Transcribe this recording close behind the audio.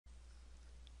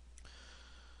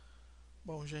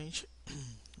Bom, gente,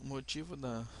 o motivo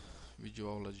da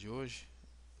videoaula de hoje,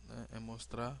 né, é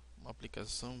mostrar uma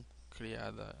aplicação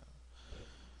criada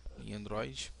em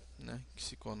Android, né, que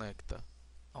se conecta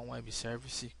a um web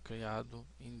service criado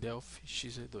em Delphi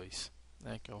XE2,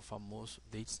 né, que é o famoso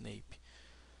DataSnap,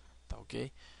 tá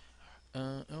ok?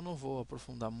 Eu não vou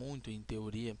aprofundar muito em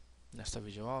teoria nesta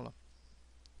videoaula.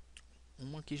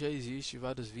 Uma que já existe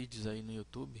vários vídeos aí no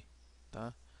YouTube,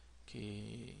 tá?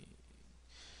 Que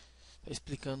tá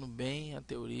explicando bem a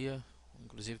teoria.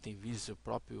 Inclusive tem vídeos do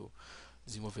próprio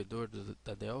desenvolvedor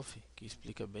da Delphi que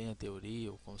explica bem a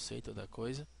teoria, o conceito da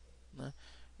coisa, né?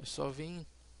 Eu só vim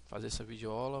fazer essa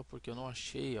videoaula porque eu não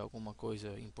achei alguma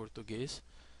coisa em português,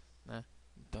 né?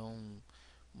 Então,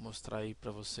 vou mostrar aí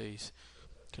para vocês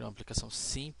que é uma aplicação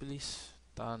simples,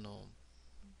 tá? No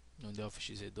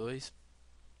Delphi XE2,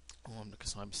 uma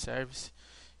aplicação web service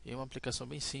e uma aplicação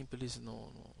bem simples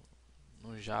no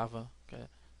Java, que é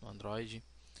no Android,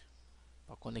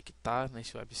 para conectar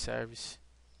nesse web service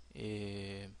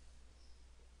e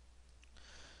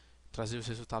trazer os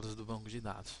resultados do banco de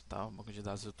dados, tá? O banco de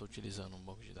dados eu estou utilizando um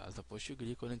banco de dados da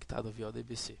PostgreSQL conectado via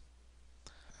ODBC,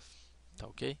 tá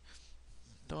ok?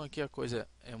 Então aqui a coisa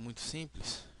é muito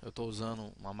simples. Eu estou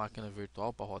usando uma máquina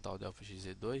virtual para rodar o Delphi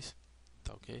XE2,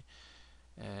 tá ok?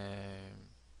 É...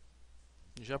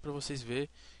 Já para vocês verem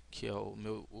que é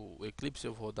o Eclipse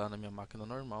eu vou rodar na minha máquina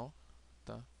normal,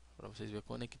 tá? Para vocês verem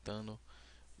conectando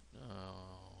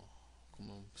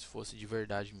como se fosse de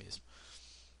verdade mesmo.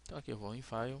 Então aqui eu vou em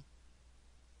File,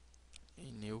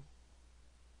 em New,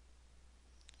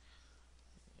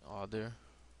 Other.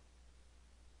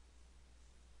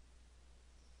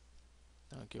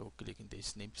 Então aqui eu clico em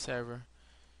DataSnap Server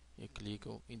e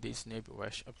clico em DataSnap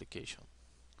REST Application.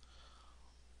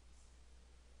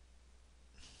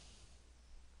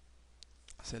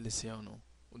 Seleciono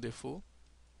o default,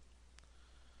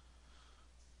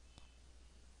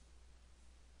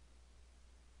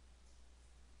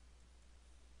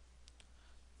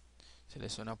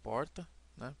 seleciono a porta,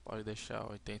 né? Pode deixar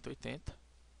 8080.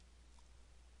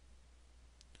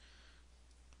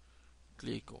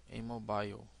 Clico em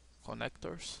Mobile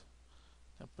Connectors,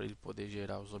 né, para ele poder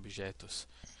gerar os objetos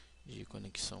de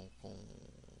conexão com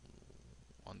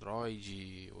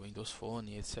Android, o Windows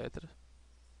Phone, etc.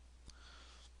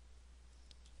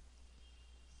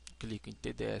 Clico em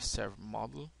TDS Server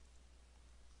Module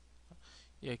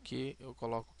e aqui eu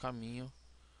coloco o caminho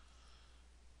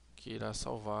que irá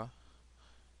salvar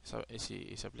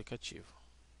esse aplicativo.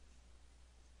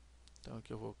 Então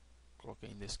aqui eu vou colocar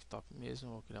em desktop mesmo,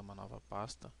 vou criar uma nova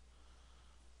pasta.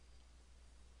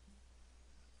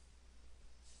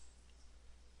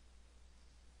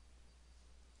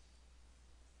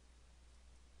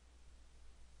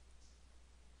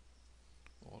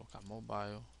 Vou colocar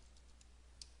mobile,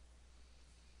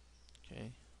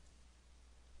 ok?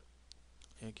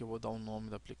 E aqui eu vou dar um nome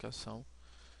da aplicação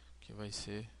que vai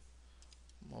ser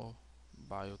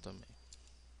mobile também.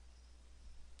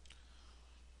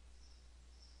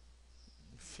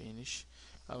 Finish.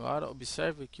 Agora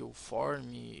observe que o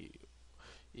form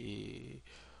e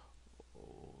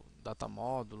o data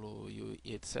módulo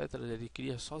e etc. ele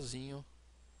cria sozinho,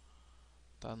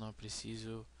 tá? Não é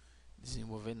preciso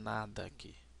desenvolver nada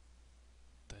aqui.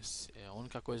 Tá? A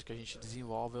única coisa que a gente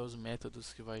desenvolve é os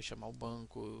métodos que vai chamar o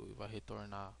banco e vai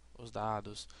retornar os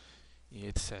dados e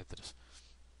etc.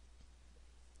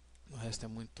 O resto é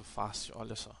muito fácil,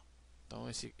 olha só. Então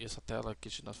essa tela aqui,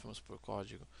 se nós formos por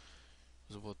código,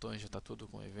 os botões já está tudo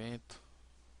com evento,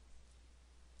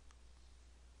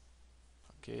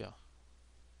 ok, ó,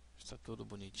 está tudo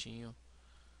bonitinho,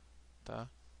 tá?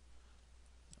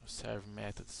 O serve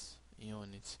methods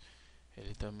units,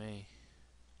 ele também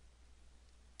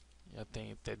já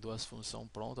tem até duas funções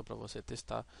prontas para você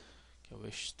testar, que é o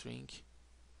string,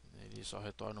 ele só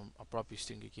retorna a própria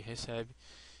string que recebe,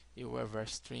 e o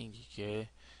reverse string, que é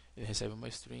ele recebe uma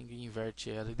string, inverte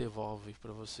ela e devolve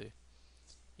para você.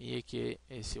 E aqui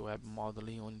esse web model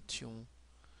em unit 1,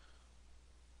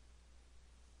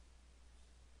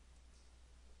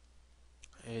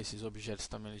 esses objetos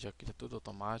também ele já cria tudo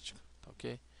automático, tá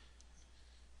ok?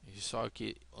 E só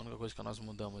que a única coisa que nós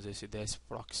mudamos é esse DS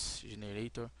proxy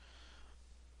generator,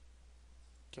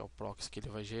 que é o proxy que ele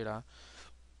vai gerar,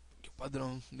 que o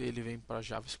padrão dele vem para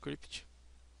JavaScript,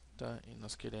 tá? E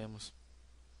nós queremos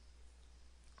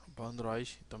para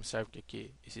Android. Então observe que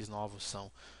aqui esses novos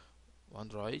são o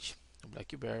Android, o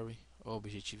BlackBerry, o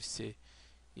Objective-C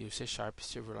e o C Sharp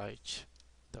Silverlight,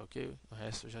 tá ok? O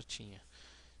resto já tinha.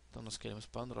 Então nós queremos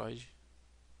para Android,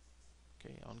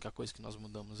 okay? A única coisa que nós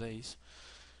mudamos é isso.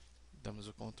 Damos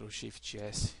o Ctrl Shift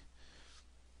S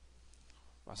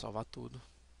para salvar tudo,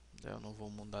 Eu não vou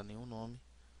mudar nenhum nome,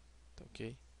 tá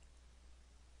ok?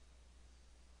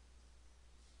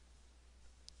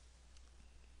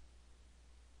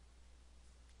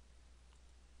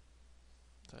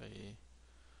 Tá aí.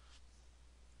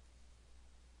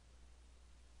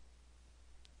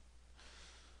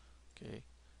 Ok.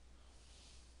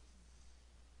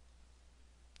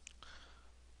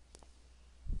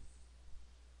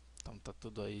 Então tá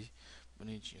tudo aí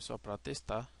bonitinho, só para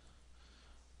testar.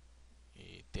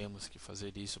 E temos que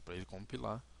fazer isso para ele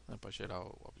compilar, né, para gerar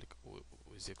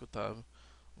o executável.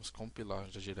 Vamos compilar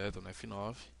já direto no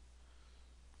F9,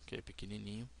 que é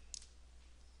pequenininho.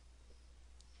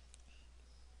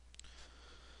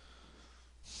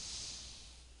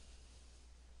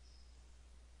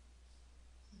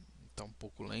 Tá um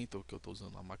pouco lento porque eu estou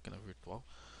usando a máquina virtual,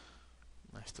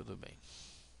 mas tudo bem.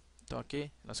 Então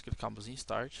aqui nós clicamos em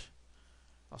Start,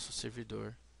 nosso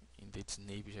servidor em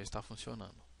DataSnap já está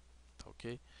funcionando, tá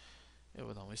ok? Eu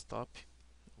vou dar um Stop,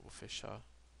 vou fechar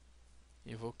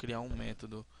e vou criar um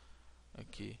método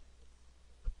aqui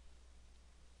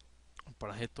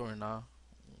para retornar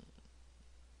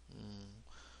um,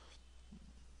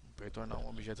 um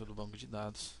objeto do banco de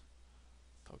dados,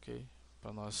 tá ok?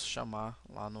 Para nós chamar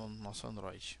lá no nosso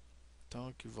Android. Então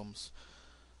aqui vamos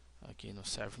aqui no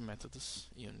Serve Methods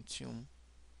Unit 1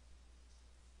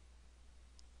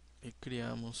 e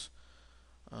criamos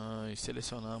e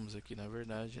selecionamos aqui, na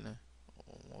verdade, né,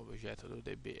 um objeto do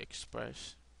DB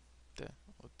Express, tá?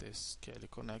 O TSQL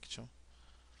Connection,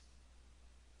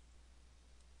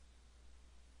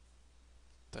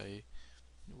 tá aí.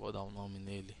 Vou dar um nome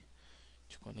nele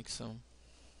de conexão.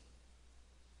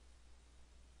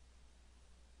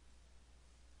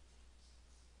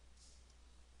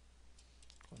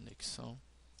 Conexão,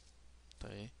 tá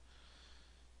aí.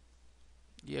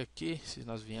 E aqui, se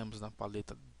nós viemos na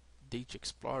paleta Data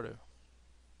Explorer,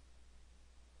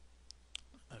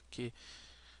 aqui,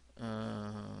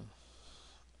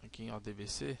 aqui em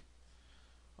ODBC,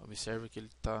 observe que ele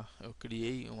tá. Eu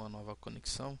criei uma nova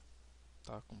conexão,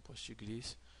 tá, com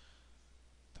Postgres.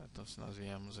 Tá, então, se nós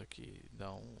viemos aqui,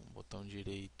 dar um botão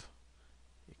direito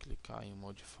e clicar em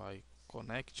Modify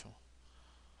Connection,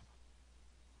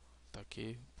 tá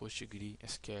aqui, Postgres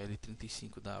SQL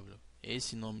 35W.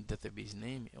 Esse nome de database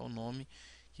name é o nome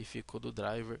que ficou do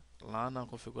driver lá na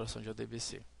configuração de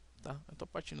ODBC, tá? Eu estou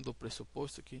partindo do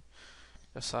pressuposto que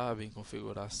já sabem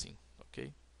configurar assim,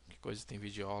 ok? Que coisa, tem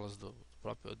videoaulas do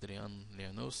próprio Adriano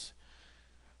Lianos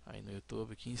aí no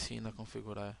YouTube que ensina a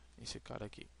configurar esse cara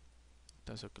aqui.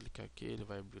 Então, se eu clicar aqui, ele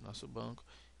vai abrir o nosso banco.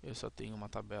 Eu só tenho uma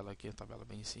tabela aqui, uma tabela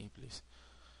bem simples,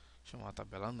 chamada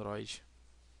tabela Android,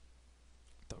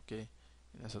 tá ok?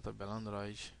 E nessa tabela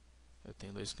Android eu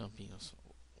tenho dois campinhos,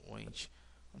 o ent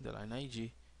underline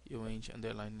id e o ent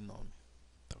underline nome,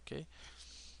 tá ok?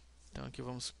 Então aqui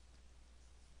vamos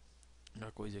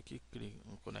a coisa aqui, clico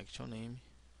no connection name,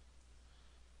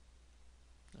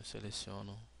 eu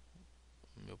seleciono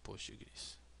o meu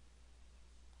Postgres,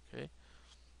 ok?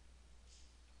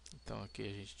 Então aqui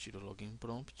a gente tira o login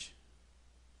prompt,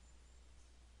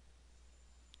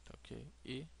 tá ok?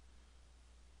 E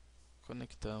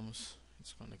conectamos,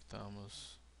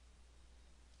 desconectamos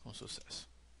com sucesso.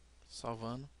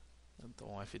 Salvando, então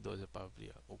F2 é para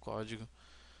abrir o código.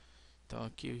 Então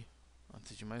aqui,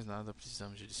 antes de mais nada,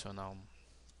 precisamos de adicionar um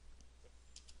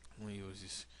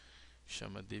uses,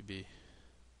 chama dbx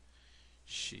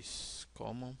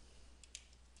common,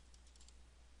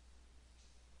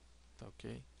 tá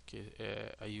ok? Que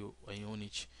é a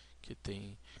unit que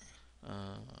tem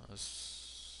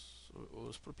as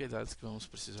propriedades que vamos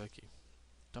precisar aqui.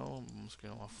 Então vamos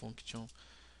criar uma function,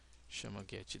 chama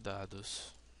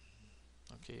getDados,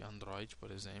 ok? Android, por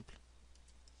exemplo,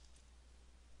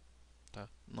 tá?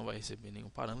 Não vai receber nenhum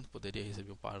parâmetro, poderia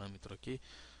receber um parâmetro aqui,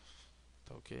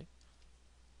 tá ok?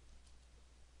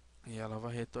 E ela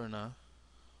vai retornar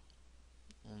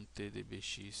um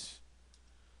tdbx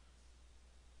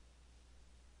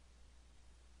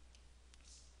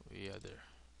weather,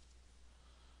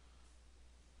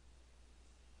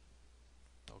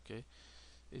 tá ok?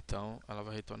 Então ela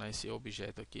vai retornar esse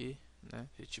objeto aqui, né?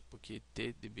 Esse tipo aqui,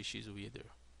 tdbx weather.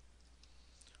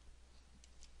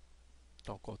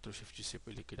 Então Ctrl Shift C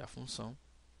para ele criar a função.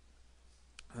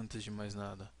 Antes de mais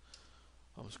nada,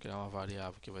 vamos criar uma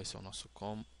variável que vai ser o nossa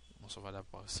variável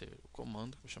vai ser o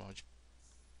comando, que eu vou chamar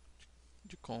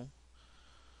de com,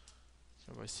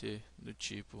 que vai ser do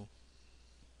tipo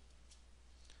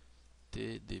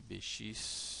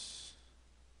tdbx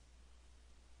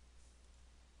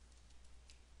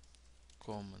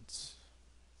commands,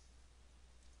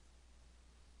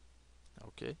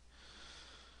 ok?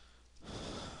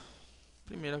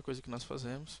 Primeira coisa que nós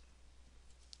fazemos,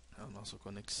 a nossa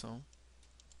conexão.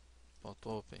 Ponto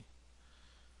open.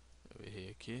 Eu errei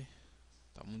aqui,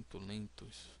 tá muito lento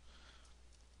isso.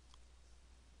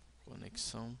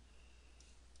 Conexão.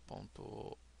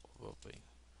 Ponto open.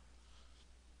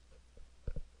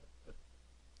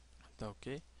 Tá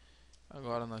ok?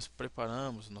 Agora nós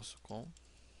preparamos o nosso com,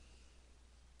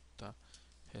 tá?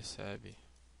 Recebe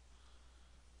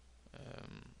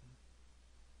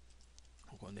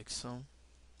conexão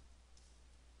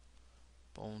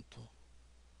ponto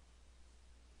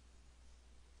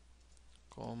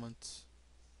comments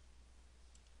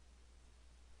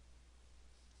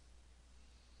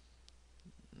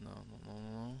não.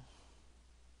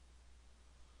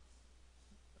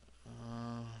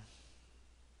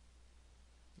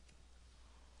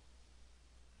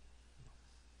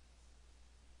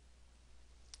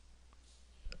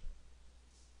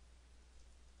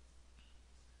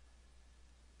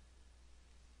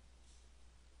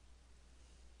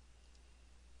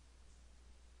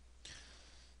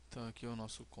 Então aqui é o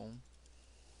nosso com.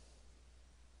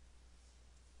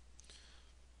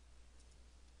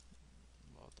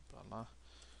 Volta para lá.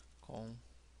 Com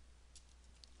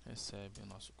recebe o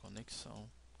nosso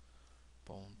conexão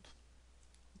ponto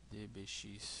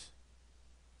dbx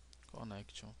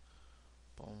connection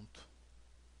ponto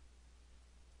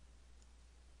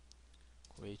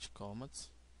create comments,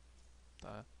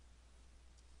 tá?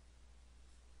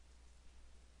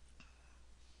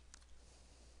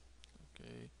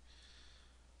 Ok.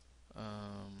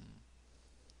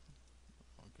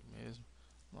 Aqui mesmo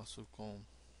nosso com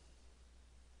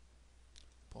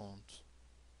ponto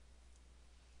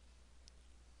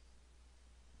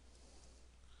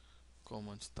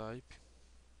command type,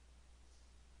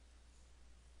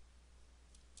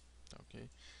 tá ok?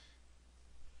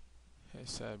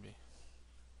 Recebe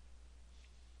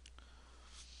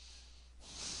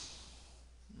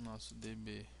nosso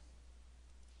db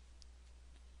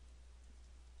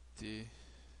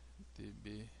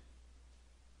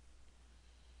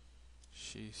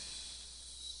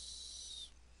x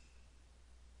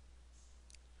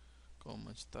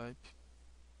command type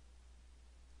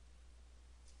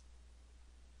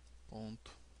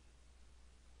ponto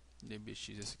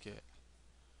dbxsql,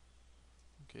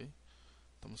 ok?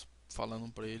 Estamos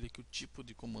falando para ele que o tipo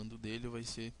de comando dele vai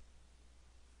ser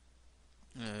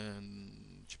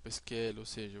tipo SQL, ou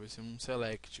seja, vai ser um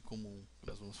select comum que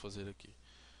nós vamos fazer aqui.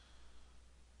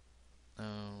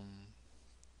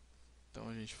 Então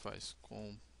a gente faz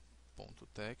com ponto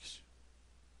text,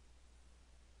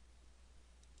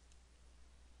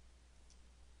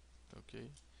 ok?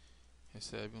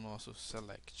 Recebe o nosso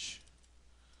select.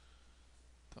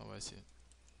 Então vai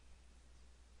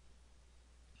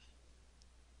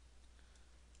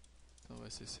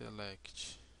ser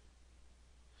select.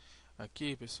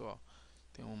 Aqui, pessoal,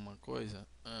 tem uma coisa.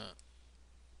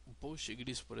 O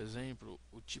Postgres, por exemplo,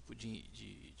 o tipo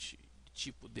de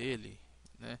tipo dele,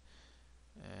 né?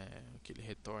 Que ele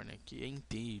retorna aqui é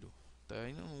inteiro. Tá?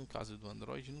 E no caso do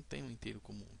Android não tem um inteiro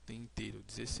comum, tem inteiro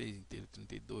 16, inteiro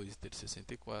 32, inteiro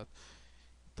 64.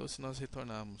 Então se nós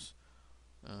retornarmos,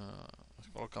 nós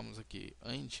colocamos aqui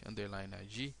underline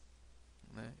id,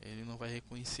 né? Ele não vai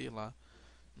reconhecer lá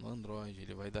no Android,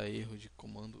 ele vai dar erro de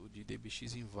comando de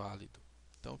dbx inválido.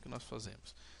 Então o que nós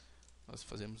fazemos? Nós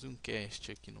fazemos um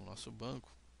cast aqui no nosso banco.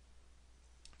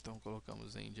 Então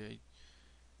colocamos end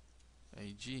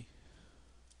id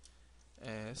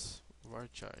as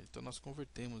varchar. Então nós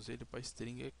convertemos ele para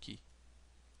string aqui,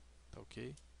 tá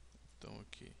ok? Então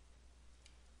aqui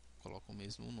coloco o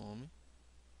mesmo nome,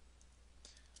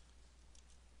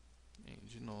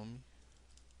 end nome,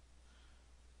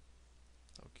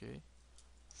 tá ok?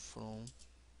 From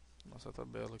nossa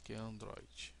tabela que é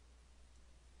Android,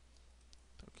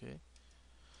 tá ok?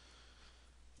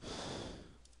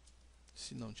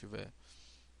 Se não tiver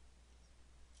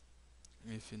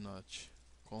if not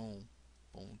com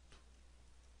ponto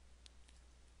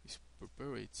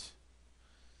preparate,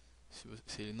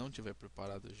 se ele não tiver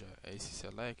preparado já esse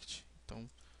select, então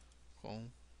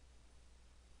com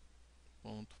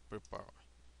ponto prepare.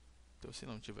 Então se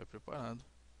não tiver preparado,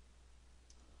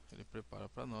 ele prepara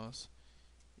para nós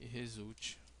e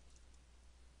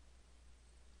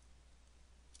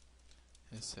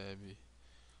recebe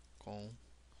com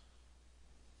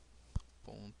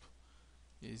ponto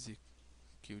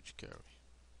execute carry,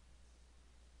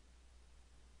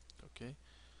 ok?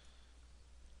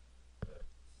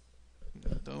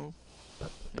 Então,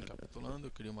 recapitulando,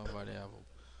 eu criei uma variável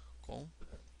com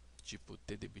tipo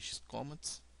tdbx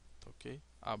comments, tá ok?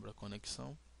 Abro a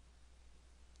conexão,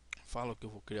 falo que eu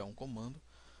vou criar um comando,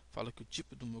 falo que o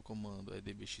tipo do meu comando é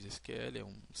dbxsql, é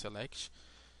um select,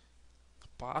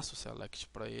 passo o select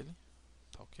para ele,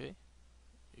 tá ok?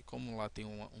 E como lá tem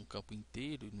um campo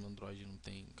inteiro e no Android não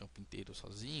tem campo inteiro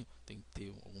sozinho, tem que ter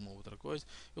alguma outra coisa,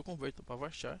 eu converto para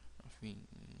varchar, enfim,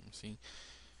 assim,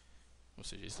 ou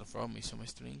seja, eles transformam isso em uma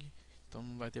string, então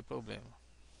não vai ter problema.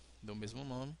 Do mesmo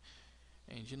nome,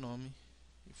 end nome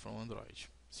e from Android.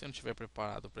 Se não tiver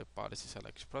preparado, prepara esse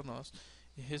select para nós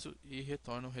e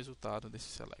retorna o resultado desse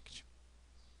select.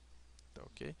 Tá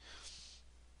ok?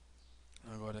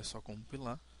 Agora é só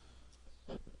compilar.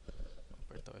 Vou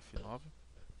apertar o F9.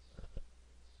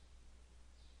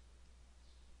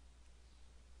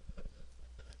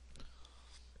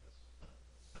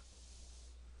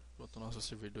 Pronto, o nosso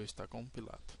servidor está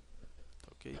compilado.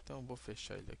 Tá ok? Então eu vou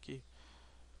fechar ele aqui.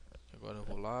 Agora eu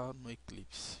vou lá no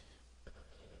Eclipse.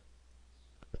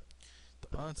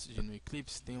 Então, antes de ir no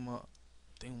Eclipse, tem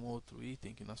um outro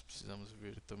item que nós precisamos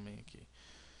ver também aqui.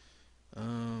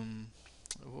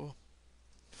 Eu vou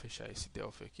fechar esse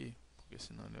Delphi aqui, porque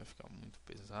senão ele vai ficar muito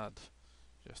pesado.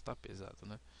 Já está pesado,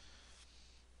 né?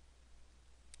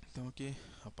 Então aqui,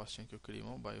 a pastinha que eu criei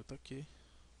mobile está aqui.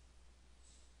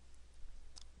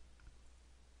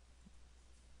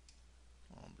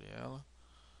 Vamos abrir ela.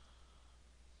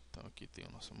 Então aqui tem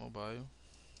o nosso mobile.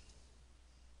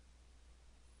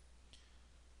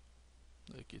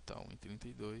 Aqui está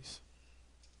 1.32.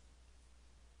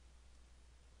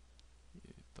 E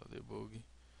está o debug.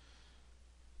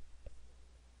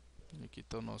 E aqui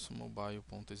está o nosso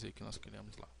mobile.exe que nós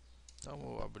criamos lá. Então eu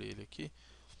vou abrir ele aqui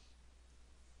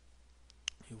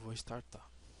e vou startar.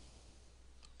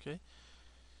 Ok?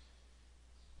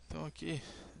 Então aqui,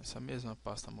 essa mesma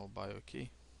pasta mobile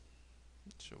aqui,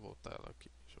 deixa eu voltar ela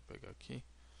aqui, deixa eu pegar aqui,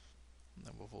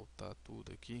 eu vou voltar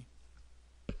tudo aqui.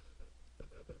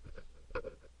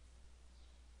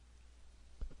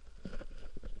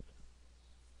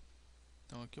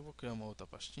 Então aqui eu vou criar uma outra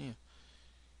pastinha.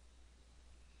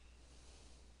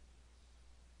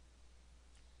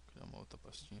 Criar uma outra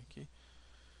pastinha aqui,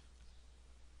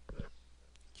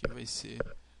 que vai ser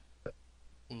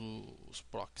os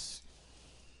proxies.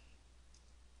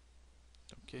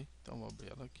 Ok? Então vou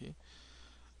abrir ela aqui.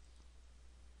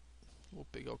 Vou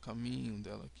pegar o caminho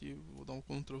dela aqui e vou dar um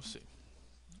Ctrl C.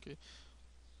 Ok?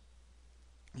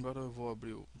 Agora eu vou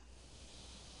abrir o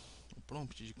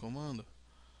prompt de comando.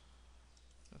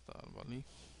 Já estava ali.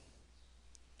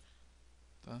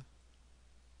 Tá?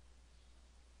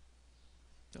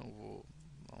 Então eu vou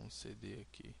dar um CD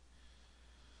aqui.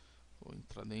 Vou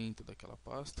entrar dentro daquela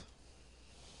pasta.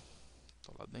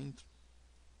 Estou lá dentro.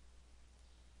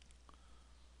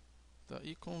 Tá?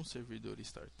 E com o servidor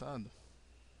startado,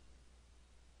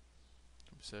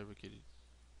 observa que ele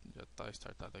já está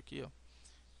startado aqui, ó.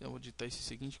 Eu vou digitar esse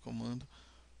seguinte comando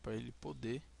para ele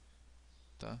poder,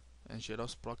 tá, gerar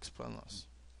os proxies para nós.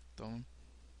 Então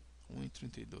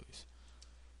 1.32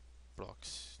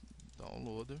 proxy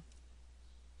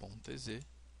downloader.exe,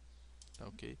 tá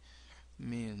ok?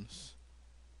 Menos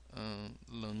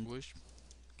language,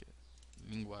 que é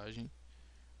linguagem.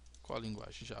 Qual a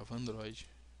linguagem? Java Android,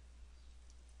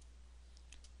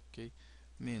 ok?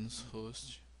 Menos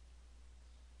host.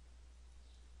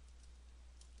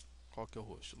 Qual que é o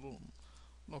host?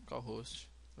 Localhost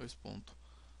 2 ponto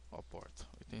a porta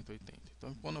 8080.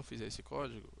 Então quando eu fizer esse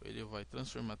código, ele vai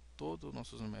transformar todos os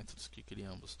nossos métodos que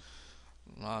criamos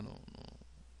lá no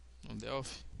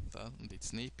Delphi, tá? No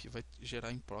DataSnap, e vai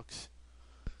gerar em proxy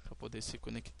para poder se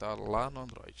conectar lá no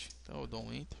Android. Então eu dou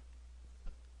um enter,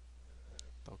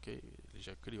 tá ok? Ele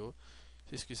já criou. Se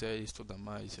vocês quiserem estudar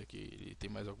mais aqui, ele tem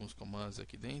mais alguns comandos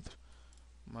aqui dentro,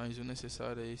 mas o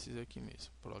necessário é esses aqui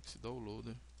mesmo: proxy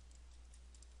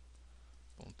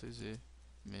downloader.exe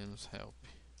menos help.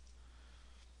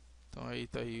 Então aí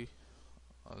tá aí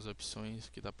as opções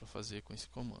que dá para fazer com esse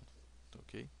comando, tá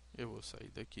ok? Eu vou sair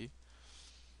daqui.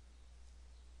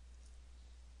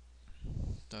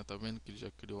 Tá vendo que ele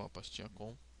já criou uma pastinha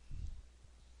com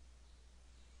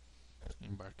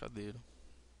embarcadeiro,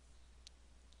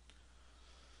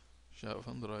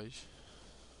 Java Android,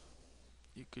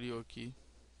 e criou aqui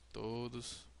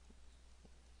todos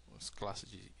as classes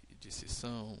de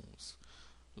sessão,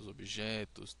 os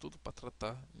objetos, tudo para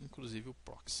tratar, inclusive o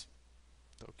proxy,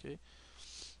 tá ok?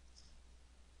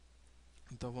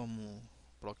 Então vamos, o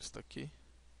proxy está aqui.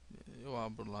 Eu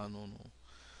abro lá no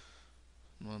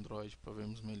Android para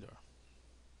vermos melhor.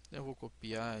 Eu vou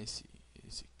copiar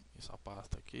essa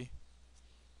pasta aqui.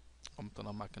 Como está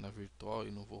na máquina virtual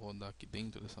e não vou rodar aqui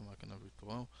dentro dessa máquina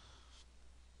virtual,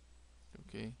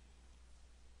 ok?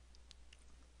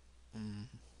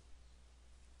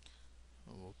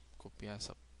 Eu vou copiar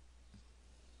essa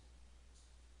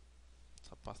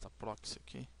pasta proxy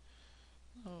aqui.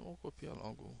 Eu vou copiar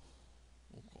logo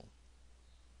o com.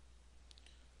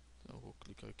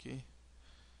 clicar aqui,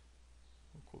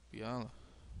 vou copiá-la,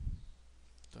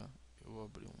 tá? Eu vou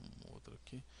abrir um outro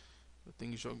aqui. Eu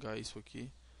tenho que jogar isso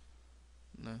aqui,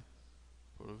 né,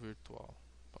 para o virtual,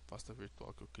 para a pasta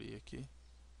virtual que eu criei aqui.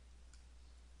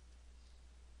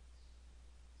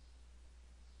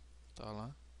 Tá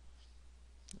lá.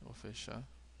 Eu vou fechar.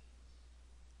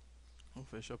 Vou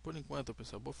fechar por enquanto,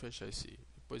 pessoal. Vou fechar esse.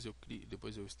 Depois eu crio,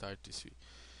 depois eu start esse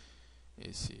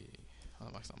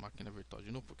a máquina virtual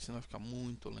de novo, porque senão vai ficar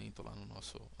muito lento lá no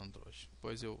nosso Android.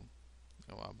 Depois eu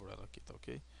abro ela aqui, tá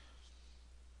ok?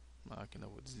 Máquina, eu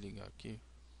vou desligar aqui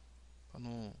para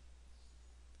não,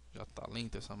 já tá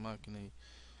lenta essa máquina aí,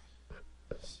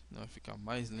 senão vai ficar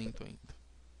mais lento ainda.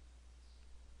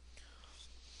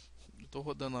 Estou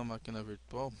rodando a máquina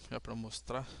virtual já para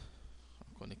mostrar a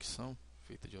conexão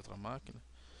feita de outra máquina.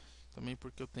 Também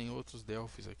porque eu tenho outros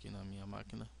Delphis aqui na minha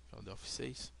máquina, que é o Delphi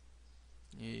 6,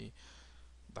 e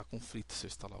dá conflito se eu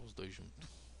instalar os dois juntos.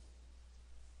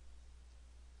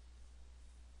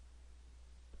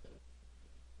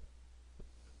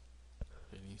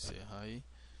 Pra ele encerrar aí.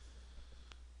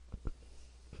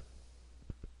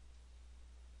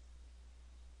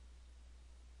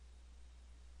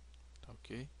 Tá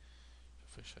ok? Vou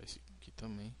fechar esse aqui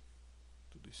também.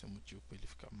 Tudo isso é motivo para ele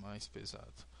ficar mais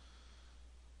pesado.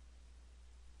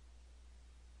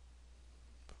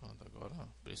 Pronto, agora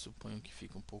pressuponho que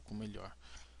fica um pouco melhor.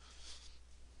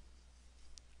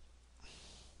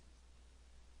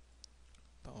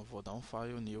 Então eu vou dar um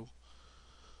file new.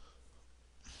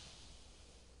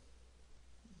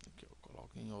 Aqui eu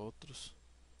coloco em outros.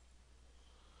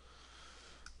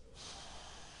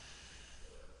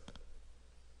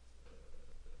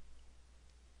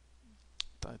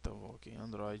 Tá, então eu vou aqui em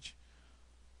Android.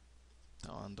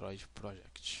 Então Android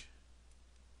Project.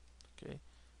 Ok?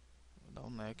 Vou dar um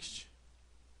next.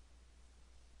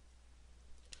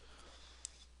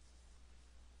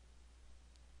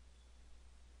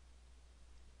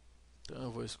 Então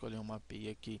eu vou escolher uma API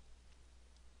aqui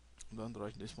do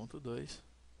Android 2.2.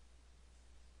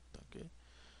 Tá ok?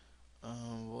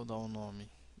 Vou dar um nome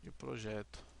de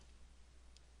projeto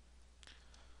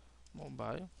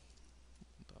mobile.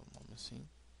 Vou dar um nome assim.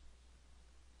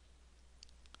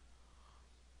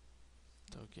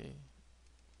 Tá ok?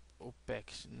 O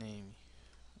package name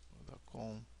vou dar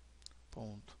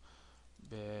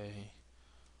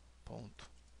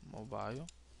com.br.mobile.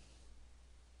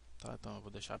 Tá? Então eu vou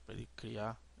deixar para ele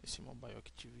criar esse mobile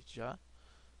activity já.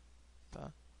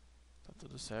 Tá? Tá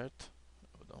tudo certo. Eu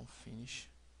vou dar um finish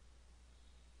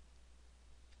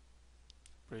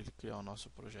para ele criar o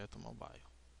nosso projeto mobile.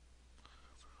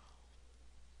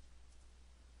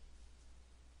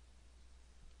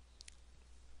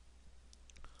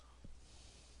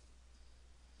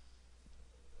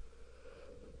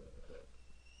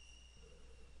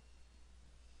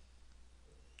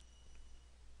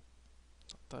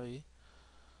 Tá aí.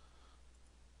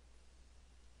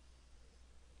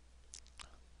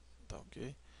 Tá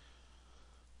ok.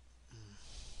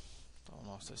 Então o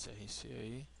nosso SRC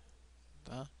aí.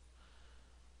 Tá?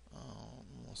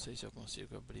 Não sei se eu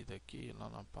consigo abrir daqui lá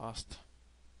na pasta.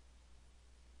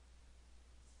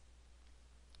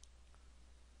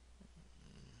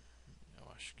 Eu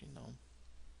acho que não.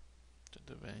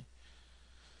 Tudo bem.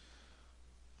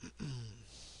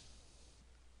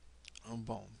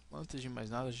 Bom, antes de mais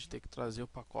nada, a gente tem que trazer o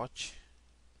pacote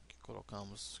que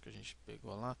colocamos, que a gente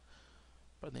pegou lá,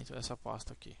 para dentro dessa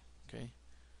pasta aqui, ok?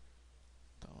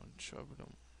 Então, deixa eu abrir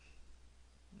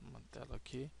uma tela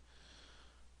aqui.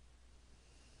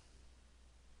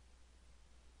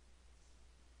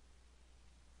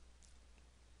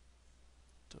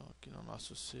 Então, aqui no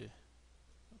nosso C,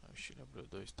 o Chile abriu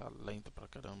 2, está lento pra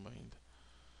caramba ainda.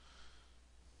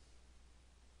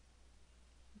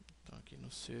 Então, aqui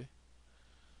no C,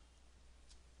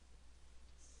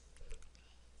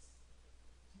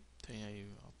 tem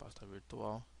aí a pasta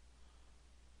virtual.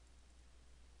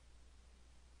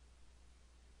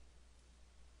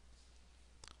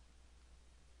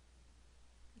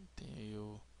 Tem aí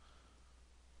o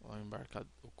embarcado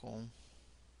com,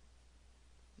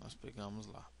 nós pegamos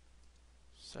lá,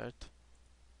 certo?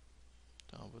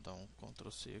 Então eu vou dar um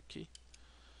Ctrl C aqui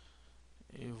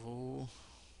e vou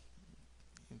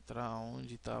entrar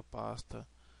onde está a pasta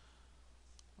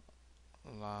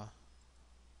lá,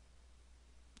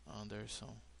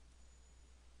 Anderson.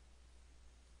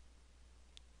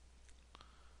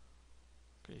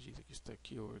 Acredito que está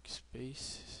aqui, o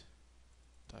Workspace.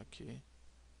 Tá aqui.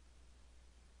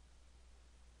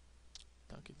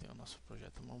 Então aqui tem o nosso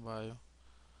projeto mobile.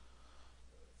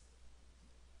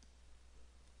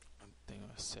 Tem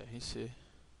o SRC.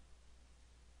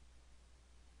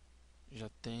 Já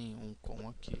tem um com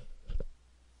aqui.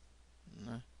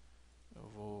 né? Eu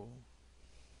vou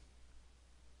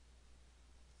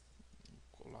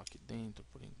colar aqui dentro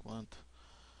por enquanto.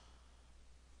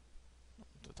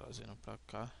 Tô trazendo para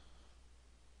cá.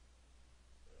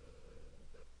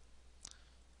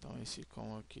 Então esse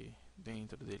com aqui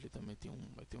dentro dele também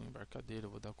vai ter um embarcadeiro.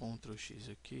 Eu vou dar Ctrl X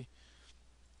aqui.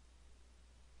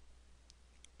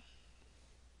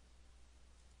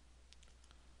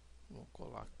 Vou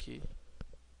colar aqui.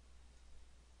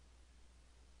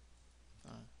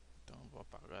 Tá? Então eu vou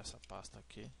apagar essa pasta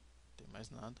aqui. Não tem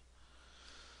mais nada.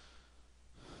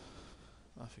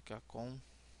 Vai ficar com.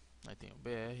 Aí tem o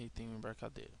BR e tem o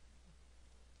embarcadeiro.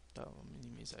 Tá, vou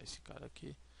minimizar esse cara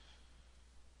aqui.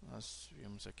 Nós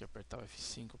vimos aqui apertar o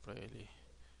F5 para ele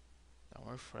dar um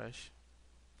refresh.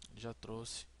 Já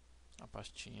trouxe a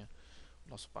pastinha,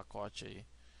 nosso pacote aí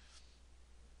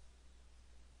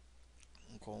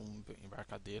com um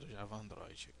embarcadeiro Java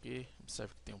Android aqui.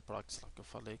 Observe que tem um proxy lá que eu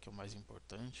falei que é o mais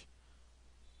importante.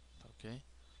 Tá, ok?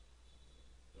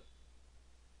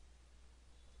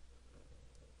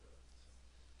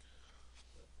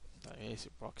 Tá, esse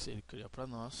proxy ele cria para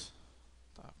nós,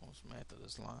 tá, com os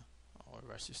métodos lá, o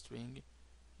reverse string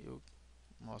e o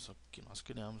nosso que nós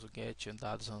criamos, o get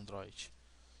dados Android.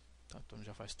 Tá, então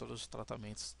já faz todos os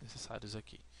tratamentos necessários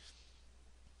aqui,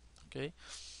 ok?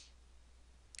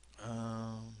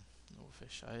 Eu vou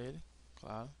fechar ele,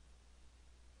 claro,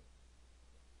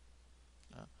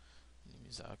 tá?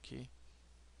 Minimizar aqui.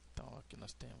 Então aqui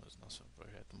nós temos nosso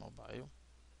projeto mobile.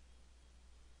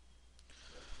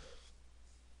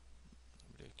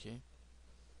 Abrir aqui,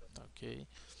 tá, ok?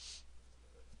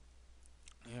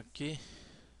 E aqui,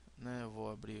 né, eu vou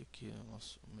abrir aqui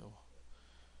o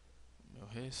meu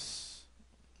res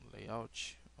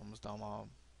layout. Vamos dar uma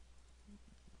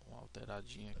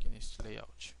alteradinha aqui nesse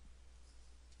layout.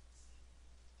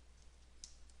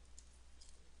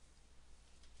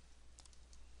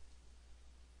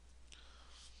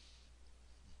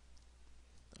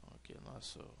 Então aqui o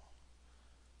nosso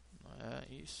não é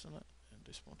isso, né? É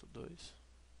 2.2.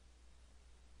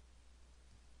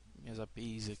 Minhas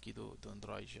APIs aqui do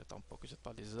Android já está um pouco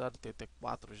desatualizado, tem até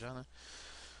 4 já, né?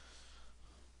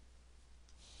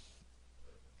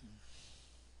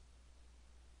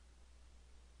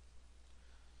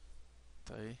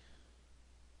 Tá aí,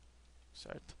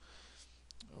 certo?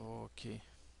 Ok,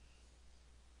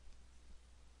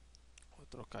 vou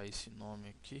trocar esse nome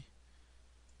aqui,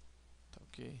 tá,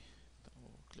 ok? Então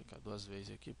vou clicar 2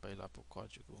 vezes aqui para ir lá para o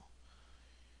código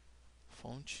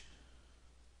fonte.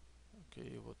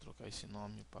 Ok, eu vou trocar esse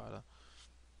nome para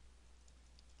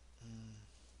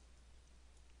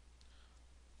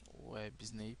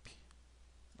WebSnap,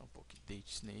 um pouco de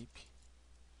DataSnap,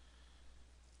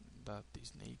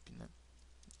 DataSnap, né?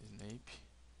 Snap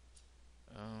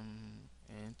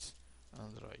and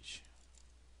Android.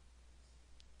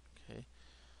 Ok,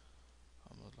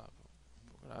 vamos lá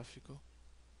para o gráfico.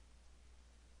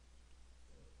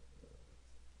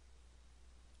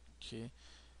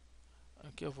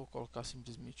 Aqui eu vou colocar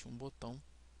simplesmente um botão.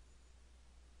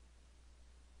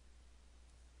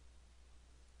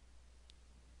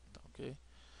 Tá, ok?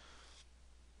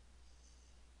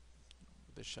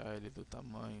 Vou deixar ele do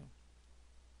tamanho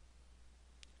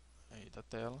aí da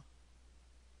tela.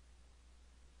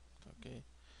 Tá, ok?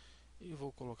 E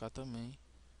vou colocar também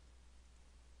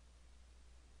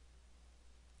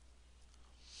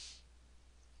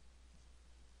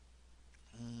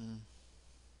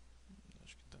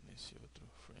acho que está nesse outro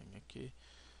frame aqui,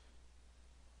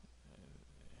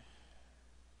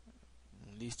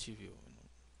 um list view.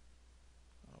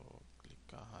 Vou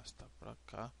clicar, arrastar para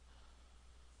cá.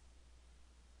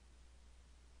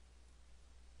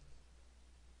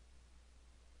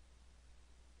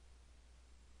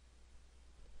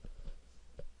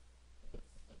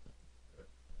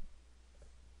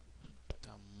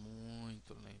 Tá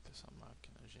muito lenta essa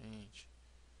máquina, gente.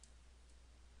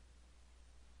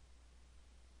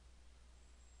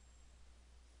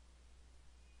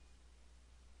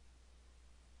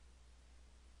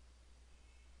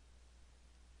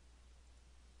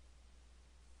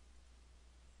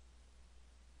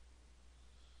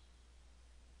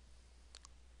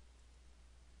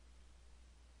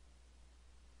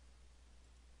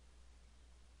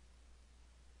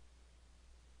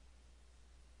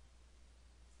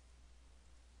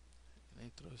 Nem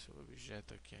trouxe o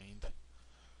objeto aqui ainda.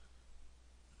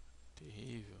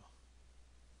 Terrível.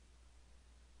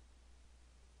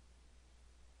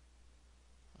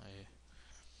 Aí.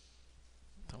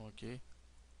 Então aqui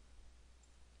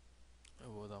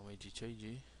eu vou dar um edit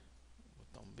ID, vou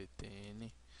botar um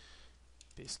btn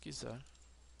pesquisar.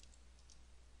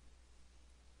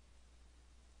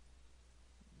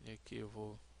 E aqui eu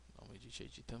vou Dá um edit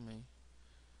ID também.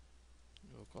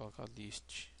 Eu vou colocar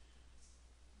list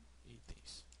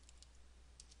itens.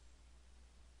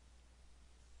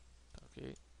 Tá,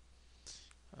 ok?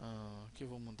 Aqui eu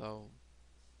vou mudar o.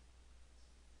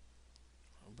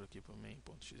 Abro aqui para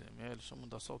main.xml. Só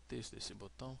mudar só o texto desse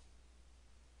botão.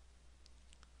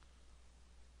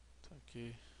 Tá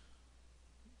aqui.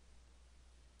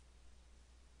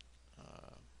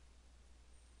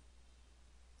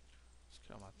 Vamos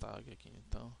criar uma tag aqui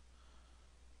então.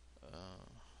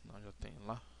 Não, já tem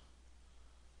lá.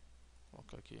 Vou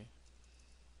colocar aqui.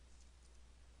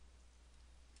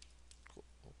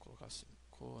 Vou colocar assim: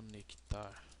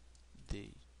 conectar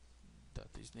de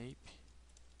DataSnap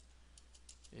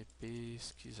e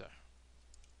pesquisar.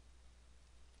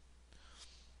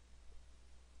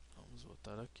 Vamos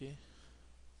voltar aqui.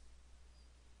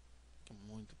 É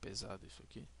muito pesado isso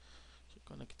aqui.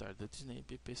 Conectar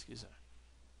DataSnap e pesquisar.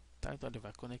 Tá, então ele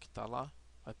vai conectar lá,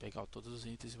 vai pegar todos os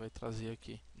itens e vai trazer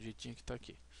aqui, do jeitinho que está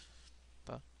aqui.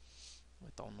 Tá? Vai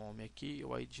estar o nome aqui e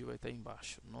o ID vai estar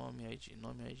embaixo. Nome, ID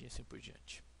e assim por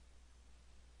diante.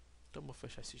 Então vou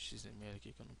fechar esse XML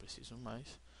aqui que eu não preciso mais.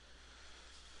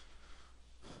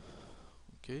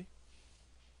 Ok?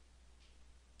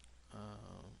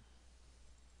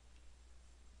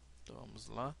 Então vamos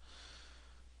lá.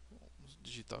 Vamos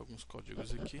digitar alguns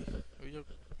códigos aqui. Eu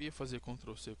ia fazer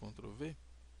Ctrl C, Ctrl V,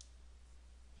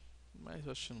 mas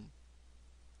acho que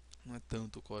não é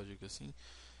tanto código assim.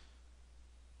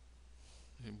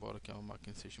 Embora que a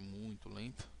máquina seja muito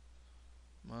lenta,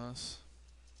 mas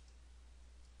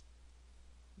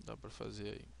dá para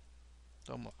fazer aí.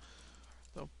 Então vamos lá.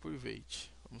 Então por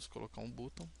weight, vamos colocar um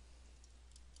button.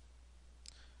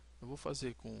 Eu vou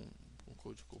fazer com o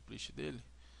code complete dele,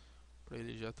 para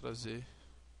ele já trazer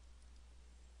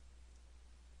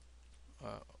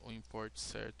o import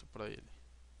certo para ele.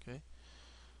 Ok?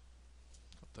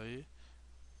 Então tá aí.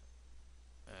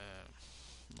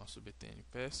 Nosso btn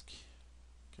pesc.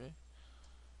 Ok?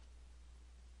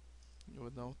 Eu vou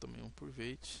dar também um por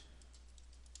weight.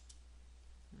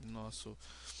 Nosso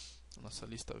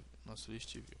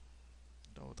list view.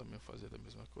 Então vou também fazer da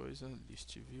mesma coisa,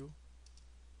 list view,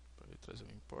 para ele trazer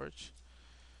o import.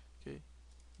 Ok?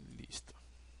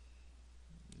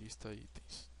 Lista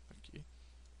itens aqui,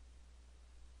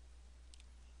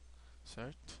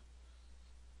 certo?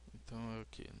 Então é o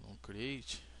que? No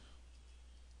create.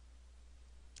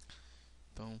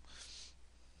 Então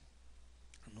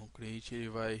no create ele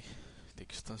vai ter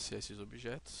que instanciar esses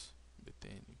objetos.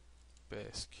 btn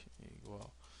pesc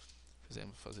igual,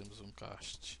 fazemos um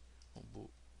cast com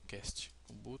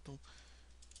button.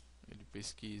 Ele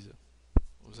pesquisa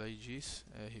os IDs,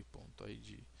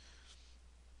 r.id.btn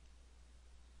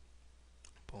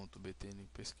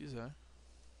pesquisar,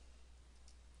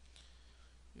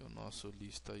 e o nosso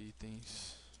lista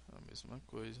itens a mesma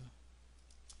coisa,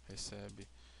 recebe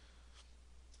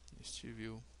list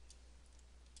view,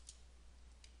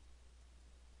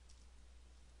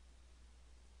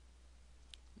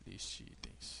 list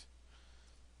itens.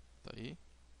 Tá aí.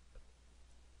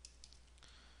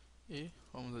 E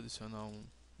vamos adicionar um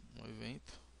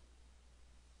evento.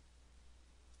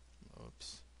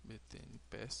 btn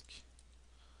pesc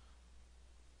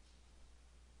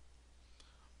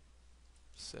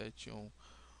set on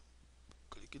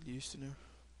click listener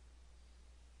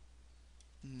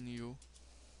new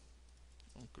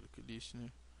on click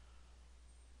listener.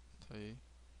 Tá aí.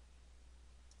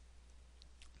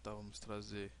 Então vamos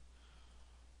trazer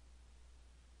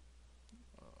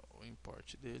o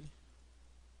import dele.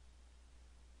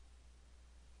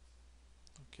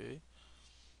 Ok.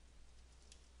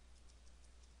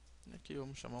 E aqui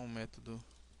vamos chamar um método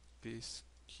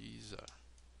pesquisar.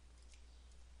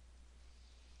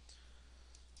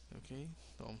 Ok.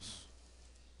 Então vamos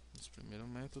nesse primeiro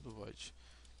método, void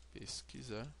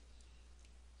pesquisar.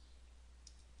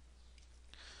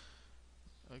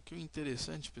 Aqui o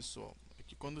interessante, pessoal, é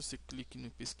que quando você clica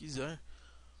no pesquisar,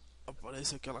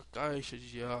 aparece aquela caixa de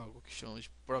diálogo que chama de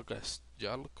progress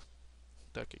diálogo.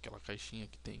 Tá aqui aquela caixinha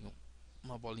que tem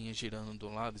uma bolinha girando do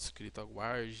lado, escrito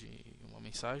aguarde e uma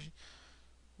mensagem.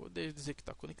 Vou dizer que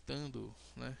está conectando,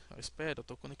 né? Espera, eu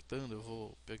estou conectando, eu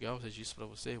vou pegar os registros para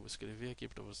você, vou escrever aqui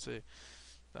para você,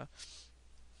 tá?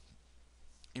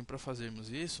 E para fazermos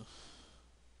isso,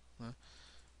 né,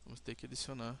 vamos ter que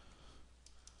adicionar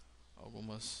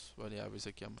algumas variáveis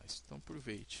aqui a mais. Então, por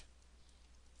weight,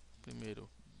 primeiro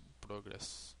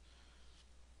progress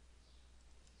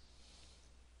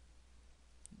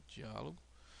diálogo,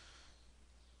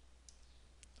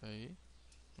 tá aí,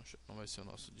 não vai ser o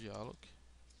nosso diálogo,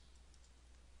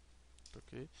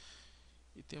 ok?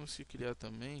 E temos que criar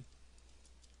também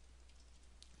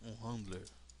um handler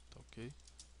ok?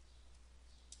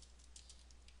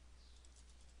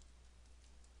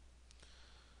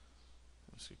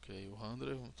 Vamos clicar aí o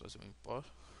handler, vamos trazer um import,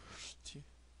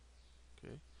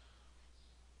 ok?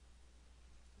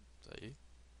 Tá aí.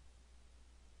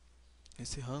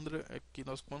 Esse handler é que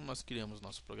quando nós criamos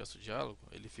nosso progresso diálogo,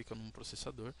 ele fica num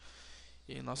processador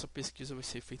e nossa pesquisa vai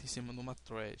ser feita em cima de uma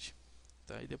thread,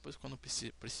 tá? E depois, quando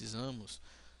precisamos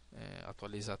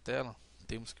atualizar a tela,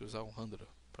 temos que usar um handler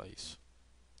para isso,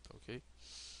 tá, ok?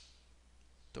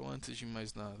 Então, antes de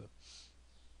mais nada,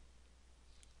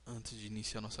 antes de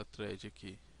iniciar nossa thread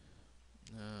aqui,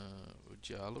 o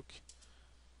dialog,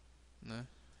 né,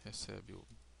 recebe o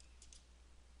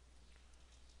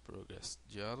progress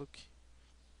dialog,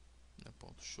 né,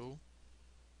 ponto show.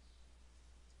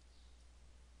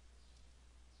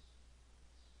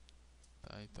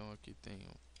 Tá, então aqui tem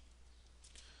o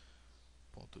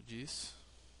ponto diz,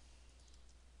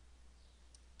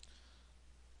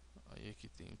 aí aqui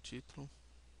tem o título,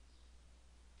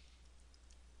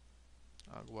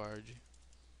 aguarde,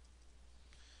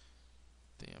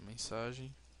 tem a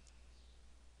mensagem,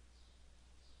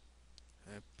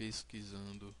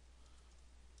 pesquisando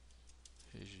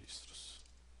registros,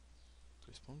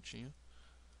 3 pontinhos,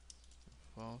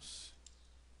 false,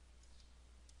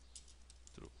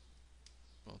 true.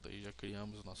 Pronto, aí já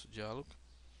criamos o nosso diálogo.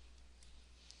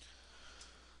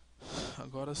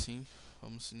 Agora sim,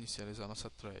 vamos inicializar nossa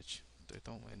thread.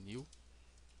 Então é new,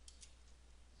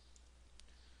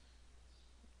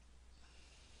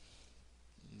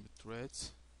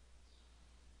 threads,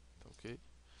 tá, ok?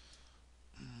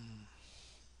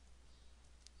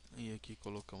 E aqui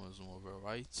colocamos um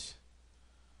overwrite,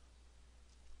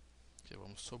 que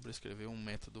vamos sobrescrever um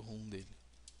método room dele.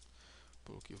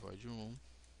 Coloquei void room,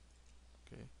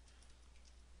 ok?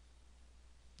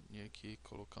 E aqui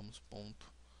colocamos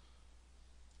ponto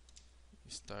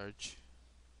start.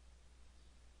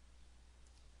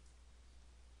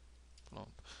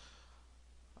 Pronto.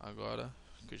 Agora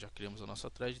que já criamos a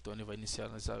nossa thread, então ele vai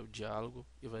inicializar o diálogo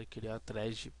e vai criar a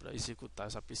thread para executar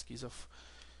essa pesquisa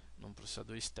num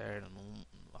processador externo,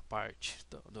 numa parte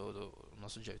do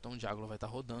nosso diálogo. Então o diálogo vai estar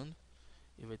rodando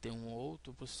e vai ter um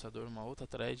outro processador, uma outra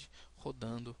thread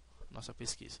rodando nossa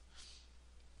pesquisa,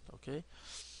 tá, ok?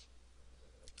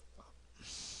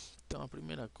 Então a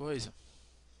primeira coisa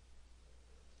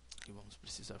que vamos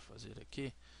precisar fazer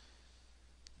aqui,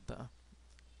 tá,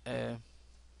 é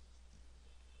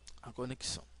a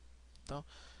conexão. Então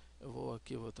eu vou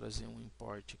trazer um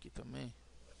import aqui também.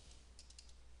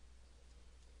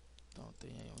 Então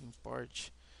tem aí um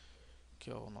import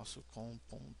que é o nosso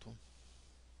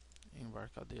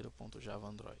com.embarcadeira.java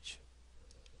Android,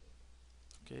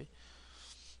 ok?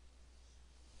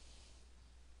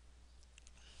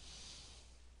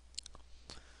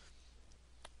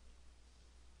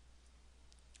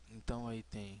 Então aí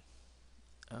tem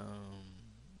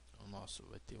o nosso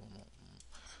vai ter um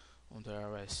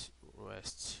DataSnap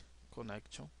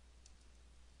connection,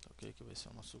 ok? Que vai ser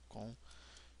o nosso com,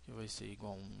 que vai ser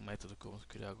igual a um método que eu vou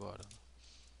criar agora,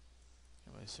 que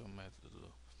vai ser o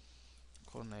método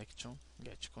connection,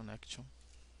 get connection,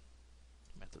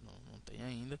 método não tem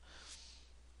ainda,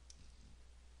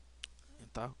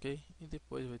 tá, ok? E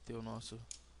depois vai ter o nosso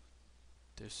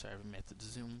serve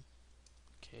methods1,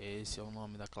 que esse é o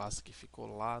nome da classe que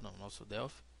ficou lá no nosso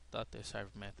Delphi, tá?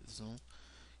 Serve methods1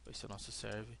 vai ser o nosso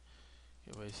serve,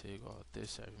 que vai ser igual a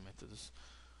serve methods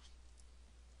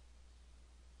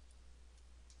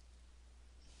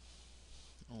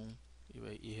 1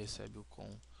 e recebe o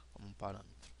com como um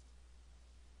parâmetro.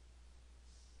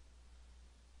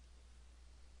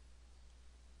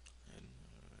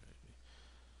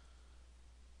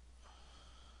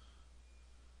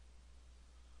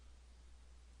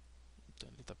 Então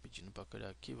ele está pedindo para criar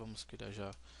aqui, vamos criar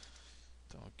já.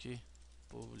 Então aqui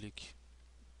public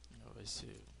vai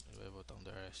ser, ele vai botar um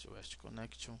DataSnap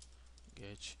connection,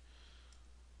 get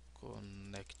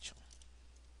connection.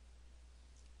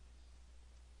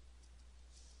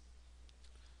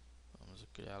 Vamos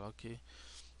criá-lo aqui.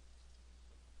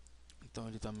 Então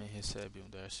ele também recebe um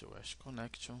DataSnap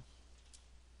connection,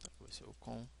 tá, que vai ser o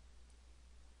com.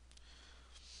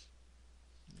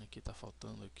 Aqui está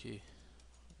faltando aqui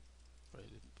para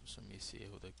ele assumir esse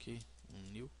erro daqui, um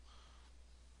new.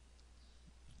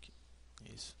 Aqui,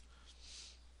 isso.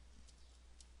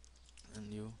 A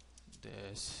new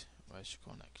DataSnap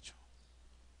connection.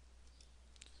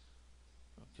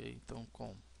 Ok, então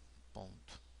com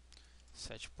ponto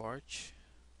set port.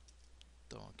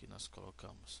 Então aqui nós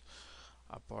colocamos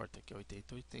a porta que é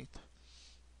 8080,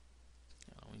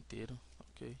 é um inteiro,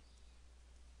 ok?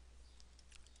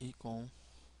 E com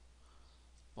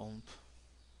ponto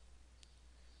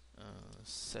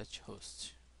set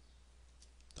host,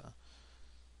 tá?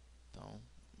 Então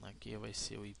aqui vai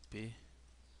ser o IP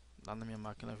lá na minha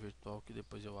máquina virtual, que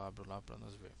depois eu abro lá para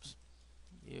nós vermos.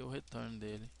 E o return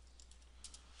dele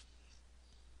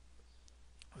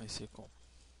vai ser com,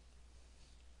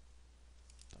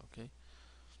 tá, ok?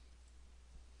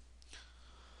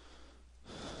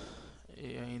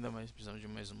 E ainda mais precisamos de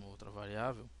mais uma outra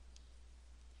variável,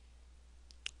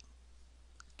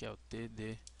 que é o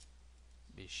tdbx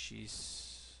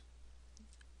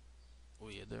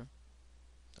weather,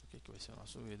 tá, okay? Que vai ser o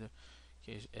nosso weather,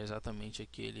 que é exatamente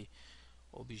aquele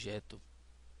objeto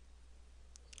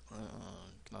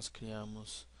que nós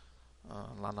criamos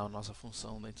lá na nossa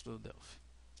função dentro do Delphi,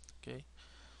 ok?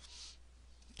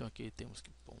 Então aqui temos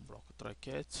que pôr um bloco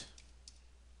try-cat.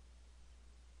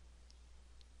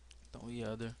 Então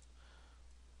weather,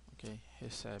 ok,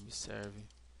 recebe serve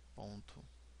ponto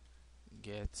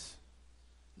get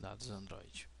dados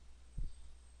Android,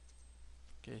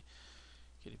 ok?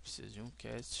 Que ele precisa de um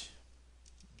cat,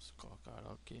 vamos colocar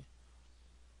ok.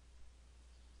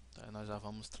 Então nós já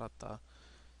vamos tratar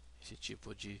esse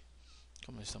tipo de,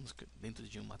 como nós estamos dentro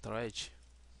de uma thread,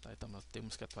 tá? Então nós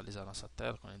temos que atualizar nossa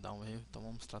tela quando ele dá um erro, então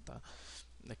vamos tratar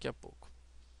daqui a pouco.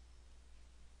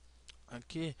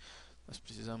 Aqui nós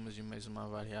precisamos de mais uma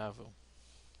variável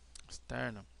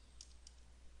externa,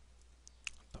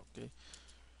 tá, ok?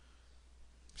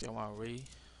 Que é um array,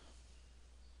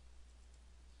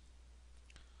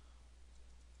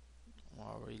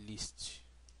 list,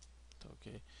 tá,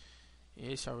 ok? E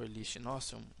esse array list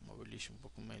nosso é um array list um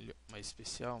pouco mais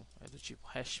especial, é do tipo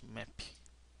hash map,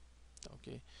 tá,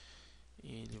 ok?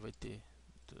 E ele vai ter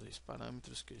dois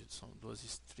parâmetros que são duas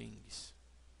strings,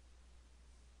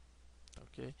 tá,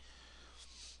 ok?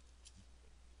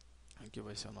 Aqui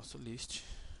vai ser o nosso list,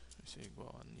 vai ser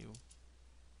igual a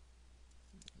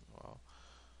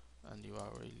new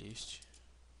array list.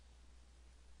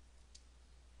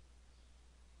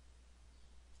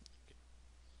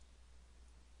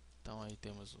 Então aí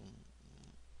temos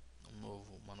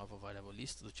uma nova variável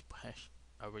lista do tipo hash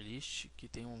array list, que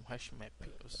tem um hash map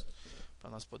para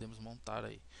nós podermos montar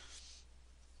aí.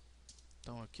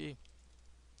 Então aqui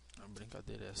a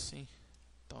brincadeira é assim.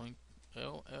 Então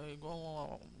é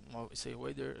igual esse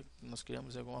weather que nós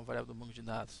criamos, é igual uma variável do banco de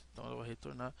dados. Então ela vai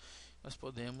retornar, nós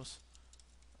podemos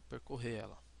percorrer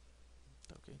ela,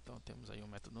 tá, okay? Então temos aí o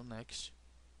método next.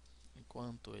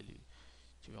 Enquanto ele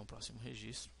tiver um próximo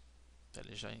registro,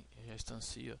 ele já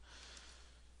instancia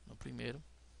no primeiro.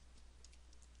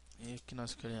 E aqui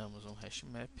nós criamos um hash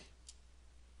map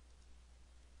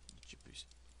do tipo,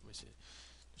 vai ser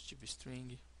do tipo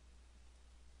string,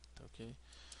 tá, ok?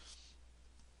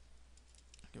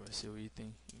 Aqui vai ser o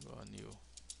item igual a new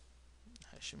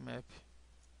hash map.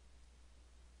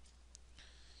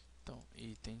 Então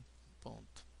item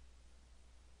ponto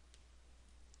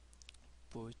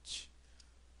put,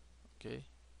 ok?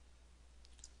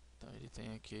 Então ele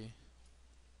tem aqui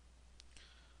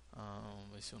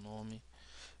vai ser o nome,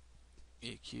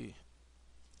 e aqui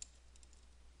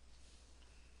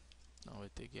não vai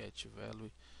ter get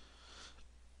value.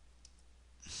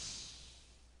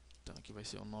 Então aqui vai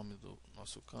ser o nome do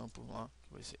nosso campo lá,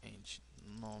 que vai ser end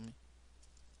nome,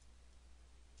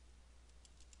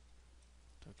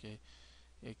 tá, ok?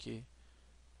 E aqui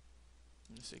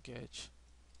vai ser get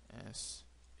as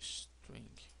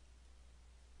string,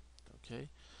 tá, ok?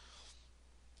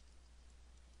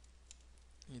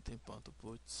 Item ponto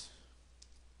puts,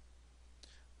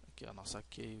 aqui a nossa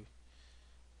key,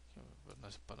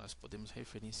 para nós podermos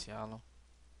referenciá-la,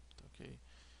 tá, ok?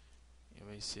 E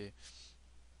vai ser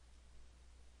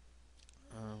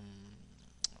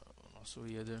o nosso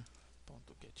header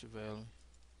ponto get value,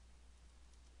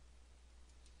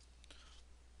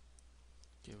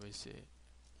 que vai ser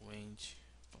o end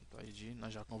ponto id.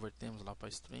 Nós já convertemos lá para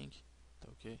string, tá,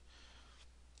 ok?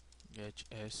 Get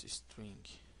as string,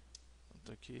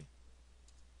 tá, aqui.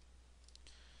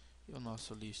 E o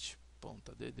nosso list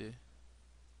ponto add,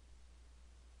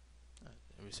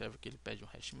 observa que ele pede um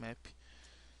hash map.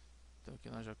 Então aqui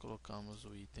nós já colocamos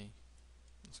o item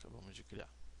que nós acabamos de criar.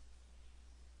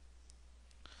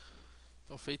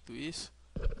 Então feito isso,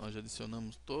 nós já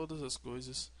adicionamos todas as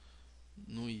coisas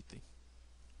no item,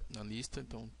 na lista.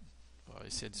 Então vai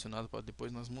ser adicionado para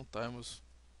depois nós montarmos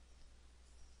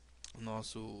o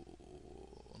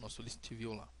nosso list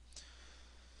view lá.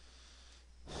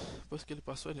 Depois que ele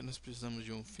passou ali, nós precisamos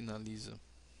de um finaliza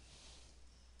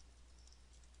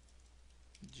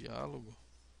diálogo,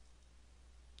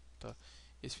 tá?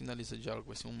 Esse finaliza diálogo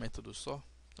vai ser um método só,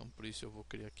 então por isso eu vou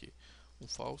criar aqui um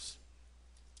false.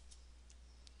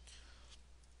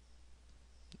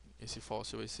 Esse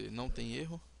false vai ser não tem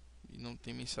erro, e não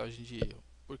tem mensagem de erro,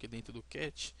 porque dentro do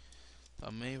cat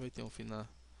também vai ter um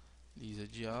finaliza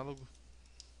diálogo,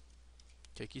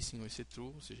 que aqui sim vai ser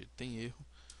true, ou seja, ele tem erro,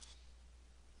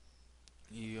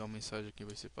 e a mensagem que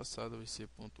vai ser passada vai ser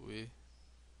 .e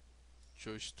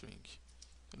show string,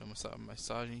 é uma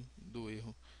mensagem do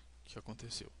erro que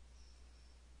aconteceu.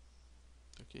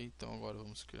 Ok, então agora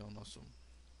vamos criar o nosso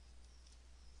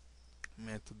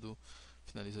método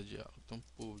finaliza diálogo. Então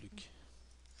public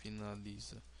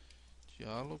finaliza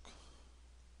diálogo,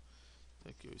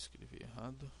 aqui eu escrevi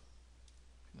errado,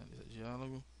 finaliza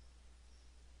diálogo,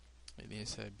 ele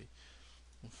recebe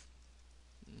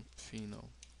um final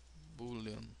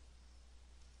boolean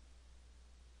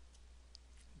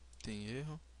tem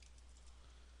erro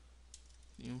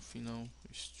e um final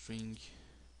string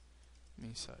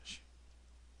mensagem.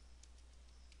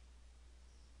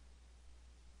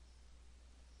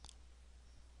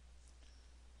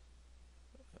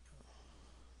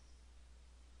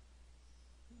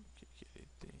 O que ele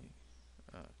tem?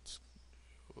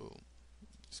 Eu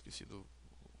esqueci do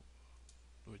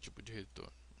tipo de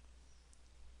retorno.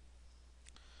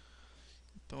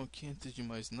 Então aqui, antes de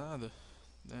mais nada,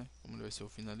 né, como ele vai ser o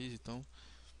finalize, então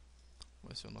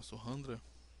vai ser o nosso handler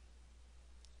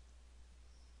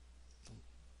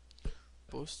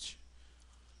post,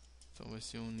 então vai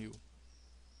ser um new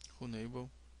enable,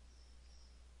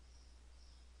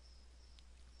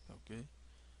 ok?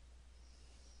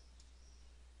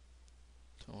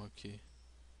 Então aqui,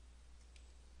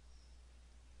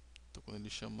 então quando ele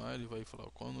chamar, ele vai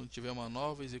falar, quando tiver uma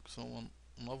nova execução,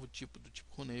 um novo tipo do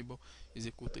tipo enable,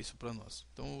 executa isso para nós.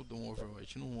 Então eu dou um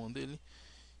overwrite no on dele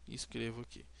e escrevo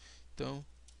aqui. Então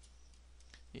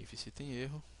if se tem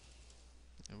erro,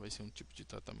 vai ser um tipo de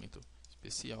tratamento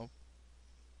especial,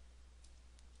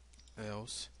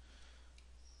 else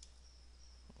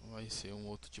vai ser um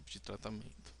outro tipo de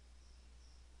tratamento,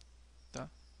 tá?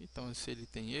 Então se ele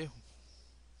tem erro,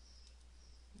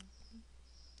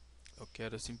 eu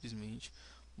quero simplesmente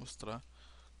mostrar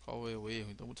qual é o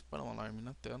erro. Então vou disparar um alarme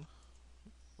na tela,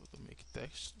 vou do make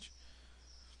text,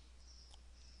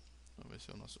 então vai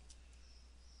ser o nosso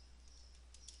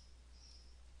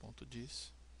ponto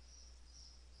diz,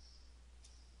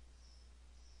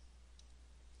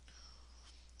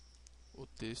 o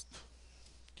texto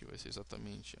que vai ser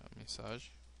exatamente a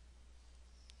mensagem,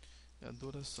 e a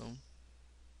duração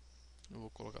eu vou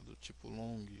colocar do tipo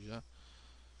long já,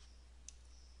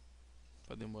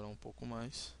 para demorar um pouco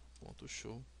mais, ponto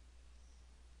show.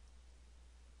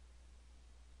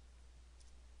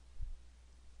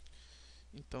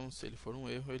 Então se ele for um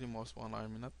erro, ele mostra um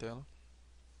alarme na tela,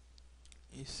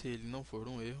 e se ele não for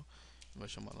um erro, ele vai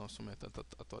chamar nosso método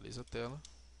atualiza a tela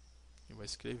e vai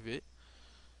escrever,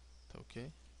 tá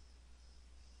ok?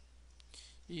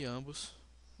 E ambos,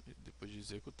 depois de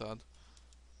executado,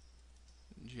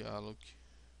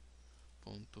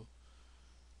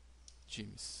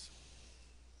 dialog.teams.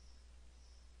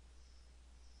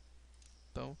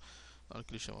 Então, na hora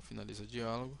que ele chama finaliza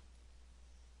diálogo,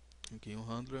 aqui o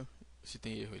handler, se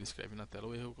tem erro, ele escreve na tela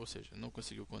o erro, ou seja, não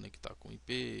conseguiu conectar com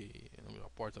IP, a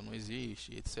porta não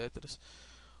existe, etc.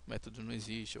 O método não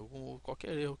existe,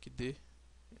 qualquer erro que dê,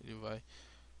 ele vai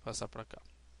passar para cá,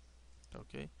 tá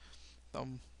ok?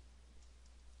 Então,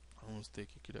 vamos ter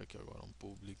que criar aqui agora um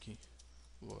public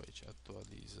void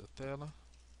atualiza a tela,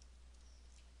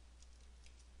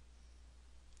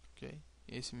 ok?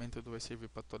 E esse método vai servir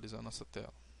para atualizar a nossa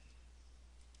tela.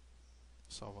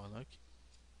 Salvando aqui.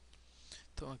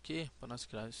 Então aqui, para nós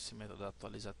criar esse método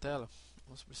atualiza a tela,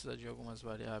 vamos precisar de algumas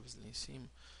variáveis ali em cima.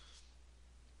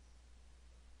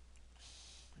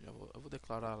 Eu vou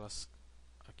declará-las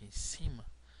aqui em cima.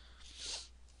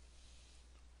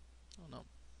 Não,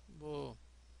 vou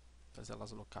fazer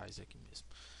elas locais aqui mesmo.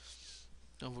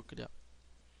 Então eu vou criar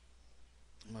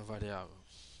uma variável,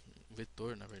 um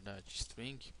vetor na verdade,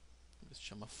 string, que se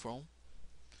chama from.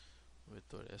 O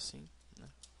vetor é assim,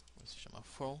 né? Vai se chamar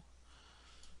from,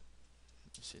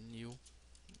 vai ser new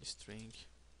string,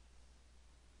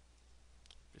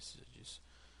 precisa disso,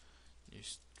 new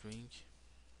string,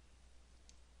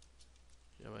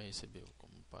 já vai receber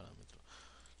como parâmetro,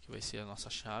 que vai ser as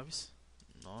nossas chaves,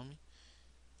 nome,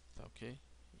 tá ok?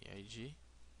 E ID.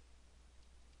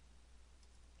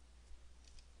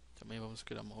 Também vamos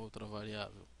criar uma outra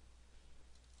variável,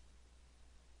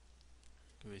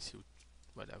 que vai ser o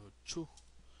variável to.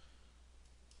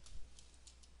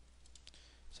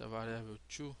 Essa variável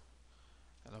to,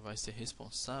 ela vai ser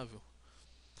responsável,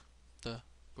 tá,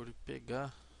 por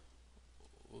pegar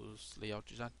os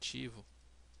layouts ativos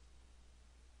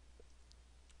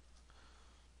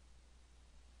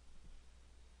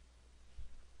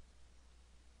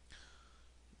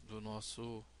do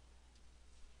nosso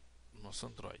nosso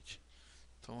Android.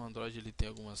 Então o Android ele tem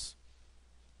alguns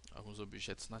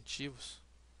objetos nativos,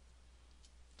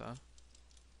 tá?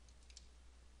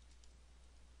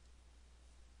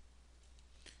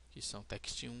 Que são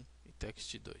text1 e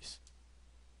text2.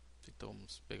 Então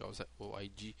vamos pegar o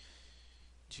ID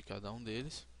de cada um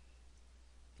deles.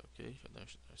 Ok, já dá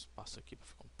um espaço aqui para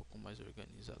ficar um pouco mais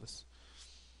organizadas.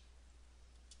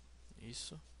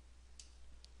 Isso.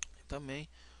 E também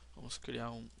vamos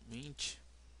criar um int,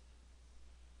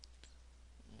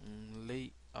 um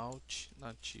layout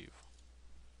nativo,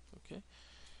 ok?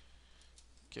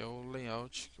 Que é o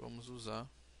layout que vamos usar,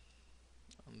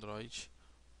 Android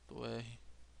do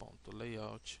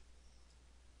r.layout.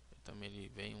 Também ele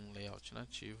vem um layout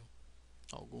nativo,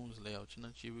 alguns layout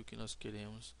nativos. Que nós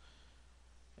queremos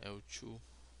é o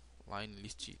toLine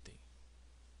list item,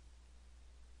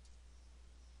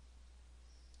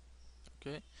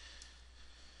 ok?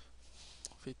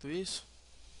 Feito isso,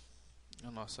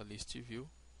 a nossa list view,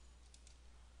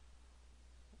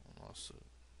 o nosso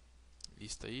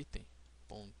lista item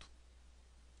ponto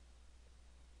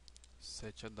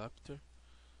set adapter,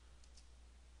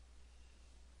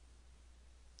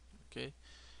 ok?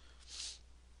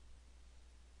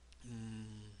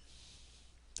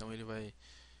 Então ele vai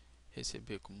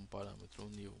receber como parâmetro o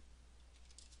new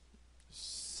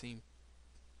sim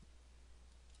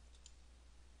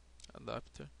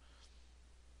adapter,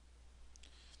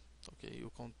 ok? E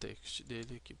o context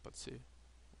dele aqui pode ser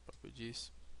o próprio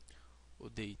diz, o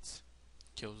dates,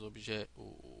 que é os objetos,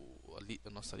 a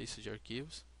nossa lista de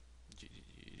arquivos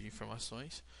de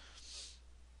informações,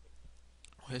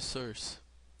 o resource,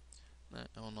 né,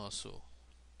 é o nosso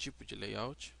tipo de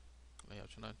layout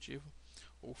nativo,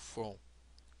 o from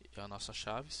é a nossa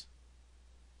chaves,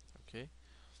 ok?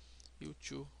 E o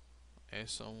to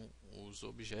são os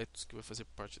objetos que vai fazer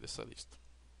parte dessa lista.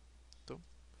 Então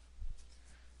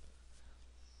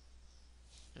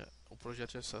o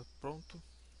projeto já está pronto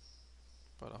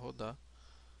para rodar,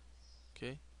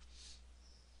 ok?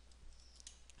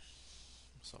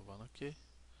 Salvando aqui,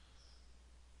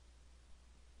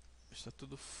 está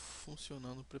tudo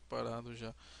funcionando, preparado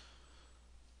já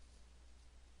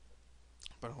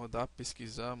para rodar,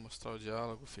 pesquisar, mostrar o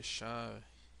diálogo, fechar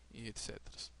e etc.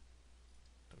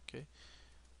 Ok?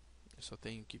 Eu só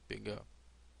tenho que pegar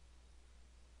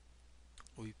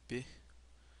o IP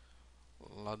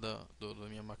lá da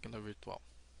minha máquina virtual.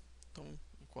 Então,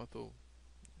 enquanto eu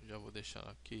já vou deixar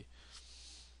aqui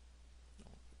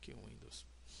o Windows,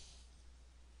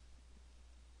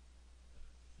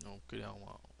 vou criar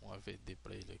um AVD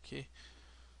para ele aqui.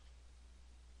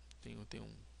 Tem um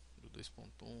do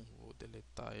 2.1, vou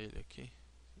deletar ele aqui.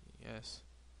 Yes.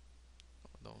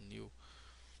 Vou dar um new.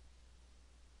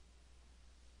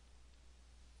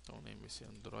 Então lembre-se,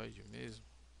 Android mesmo,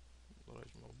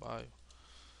 Android Mobile.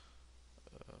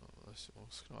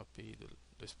 Vamos criar uma API do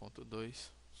 2.2,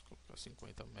 vamos colocar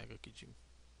 50 MB aqui de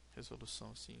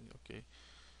resolução, sim, ok.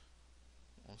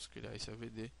 Vamos criar esse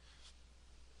AVD.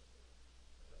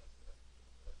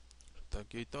 Tá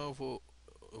aqui, então eu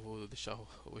vou deixar, eu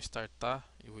vou startar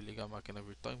e vou ligar a máquina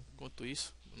virtual. Enquanto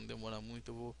isso, não demora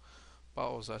muito, eu vou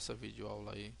pausar essa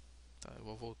videoaula aí, tá? Eu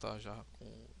vou voltar já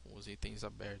com os itens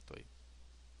abertos aí,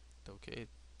 tá ok?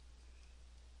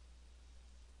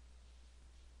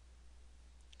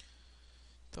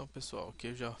 Então pessoal, aqui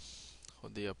eu já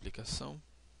rodei a aplicação,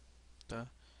 tá?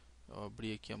 Eu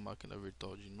abri aqui a máquina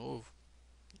virtual de novo,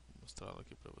 vou mostrar ela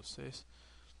aqui para vocês,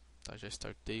 tá? Já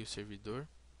startei o servidor,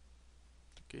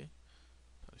 ok?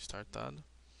 Tá startado.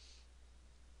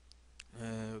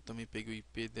 Eu também peguei o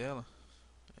IP dela,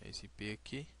 esse IP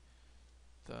aqui,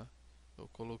 tá? Eu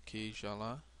coloquei já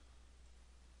lá,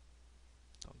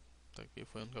 tá aqui,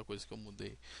 foi a única coisa que eu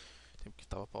mudei, tempo que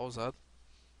estava pausado,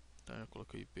 tá? Eu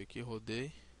coloquei o IP aqui,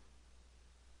 rodei,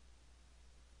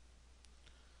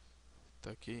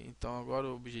 tá aqui. Então agora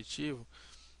o objetivo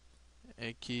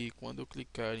é que quando eu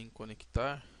clicar em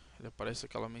conectar, ele aparece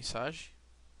aquela mensagem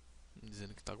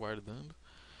dizendo que está guardando,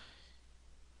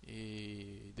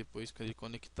 e depois que ele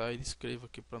conectar, ele escreva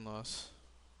aqui para nós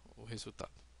o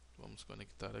resultado. Vamos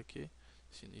conectar aqui,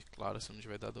 claro, se não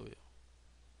tiver dado erro,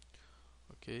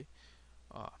 ok?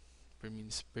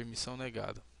 Permissão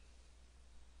negada.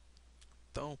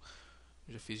 Então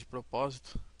eu já fiz de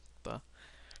propósito, tá?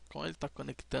 Como ele está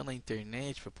conectando à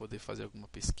internet para poder fazer alguma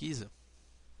pesquisa,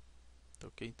 tá,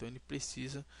 ok? Então ele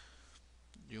precisa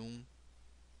de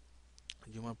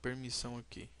uma permissão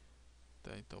aqui,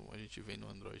 tá? Então a gente vem no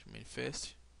Android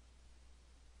Manifest,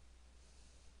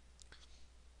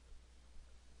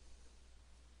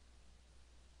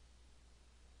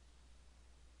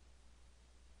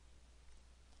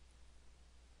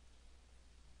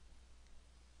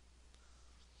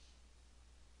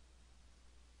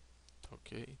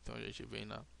 ok? Então a gente vem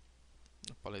na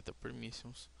paleta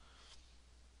Permissions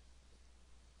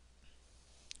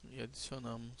e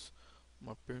adicionamos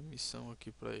uma permissão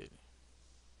aqui para ele.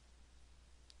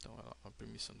 Então ela é uma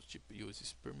permissão do tipo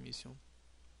Uses Permission.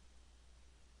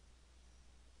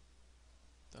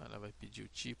 Então ela vai pedir o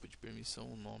tipo de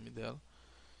permissão, o nome dela.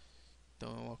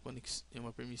 Então é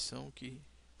uma permissão que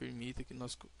permita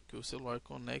que o celular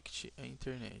conecte à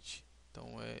internet.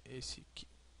 Então é esse aqui.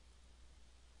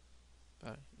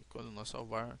 Tá? E quando nós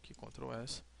salvar aqui Ctrl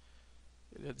S,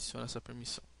 ele adiciona essa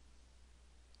permissão.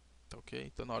 Tá, ok?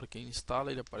 Então na hora que ele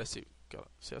instala, ele aparece que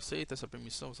você aceita essa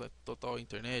permissão, você total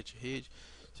internet, rede.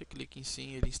 Você clica em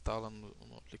sim, ele instala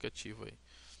no aplicativo aí.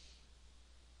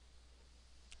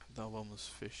 Então vamos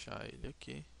fechar ele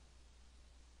aqui.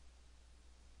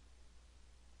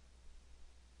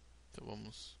 Então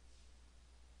vamos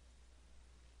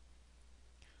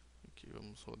aqui,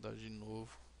 vamos rodar de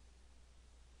novo.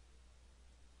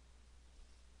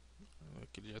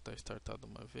 Aqui ele já está startado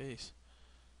uma vez.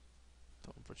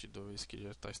 Então a partir da vez que ele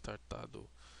já está startado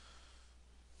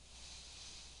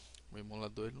o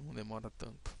emulador, ele não demora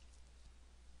tanto.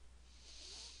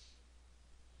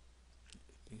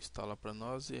 Instala para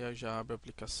nós e já abre a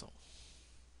aplicação.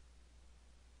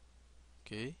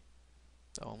 Ok?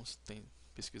 Então vamos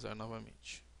pesquisar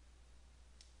novamente.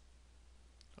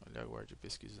 Ele aguarde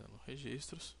pesquisando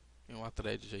registros. Em uma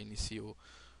thread já iniciou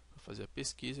para fazer a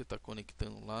pesquisa, está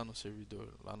conectando lá no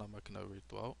servidor, lá na máquina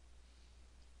virtual.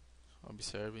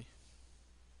 Observe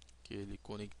que ele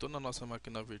conectou na nossa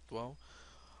máquina virtual,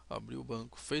 abriu o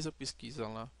banco, fez a pesquisa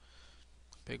lá,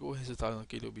 pegou o resultado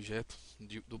naquele objeto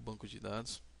do banco de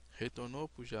dados, retornou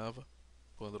para o Java,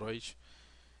 para o Android,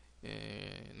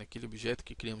 naquele objeto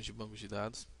que criamos de banco de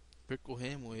dados,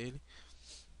 percorremos ele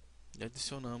e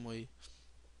adicionamos aí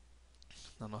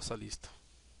na nossa lista.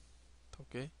 Tá,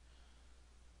 ok?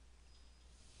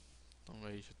 Então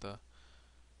aí já está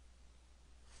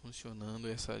funcionando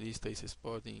essa lista aí. Vocês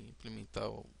podem implementar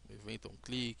o evento on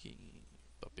click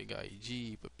para pegar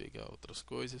ID, para pegar outras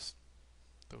coisas.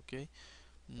 Tá, ok?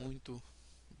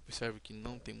 Observe que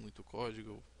não tem muito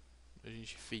código. A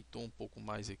gente feitou um pouco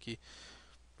mais aqui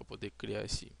para poder criar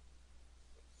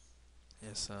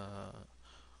essa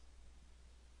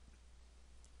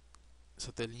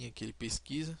telinha que ele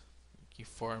pesquisa, que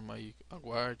informa aí,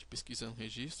 aguarde, pesquisando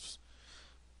registros.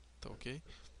 Tá, ok?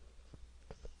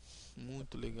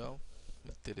 Muito legal,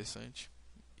 interessante.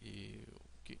 E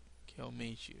o que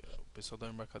realmente o pessoal da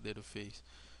Embarcadero fez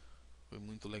foi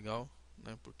muito legal,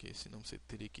 né? Porque senão você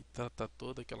teria que tratar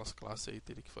todas aquelas classes aí,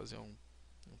 teria que fazer um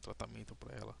tratamento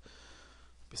para ela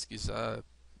pesquisar,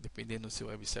 dependendo do seu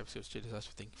web service que você utilizar,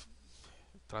 você tem que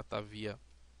tratar via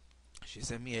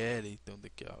XML, então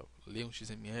tem que ler um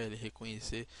XML,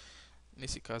 reconhecer.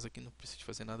 Nesse caso aqui não precisa de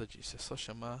fazer nada disso, é só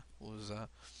chamar, usar,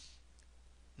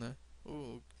 né?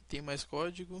 Tem mais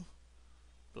código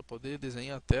para poder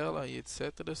desenhar a tela e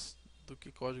etc, do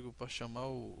que código para chamar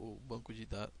o banco de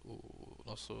dados, o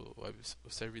nosso o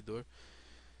servidor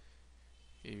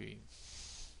e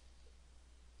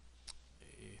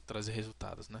trazer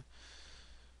resultados, né?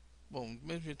 Bom, do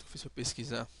mesmo jeito que eu fiz para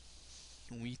pesquisar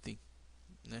um item,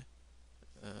 né?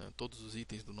 Todos os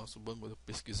itens do nosso banco, eu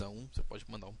pesquisar você pode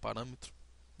mandar um parâmetro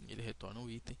e ele retorna o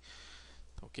item,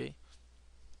 tá, ok?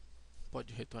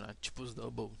 Pode retornar tipos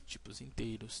double, tipos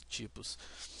inteiros, tipos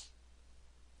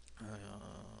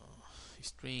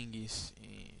strings,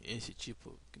 esse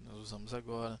tipo que nós usamos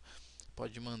agora.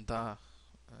 Pode mandar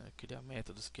criar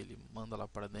métodos que ele manda lá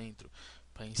para dentro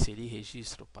para inserir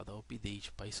registro, para dar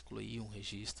update, para excluir um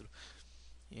registro.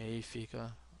 E aí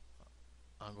fica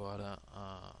agora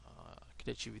a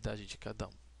criatividade de cada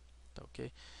um, tá, ok?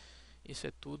 Isso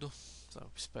é tudo,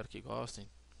 espero que gostem,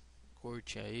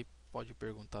 curte aí, pode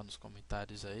perguntar nos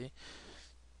comentários aí,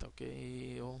 tá, ok?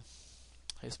 Eu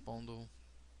respondo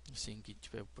assim que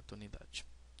tiver oportunidade,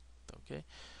 tá, ok?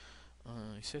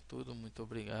 Isso é tudo, muito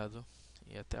obrigado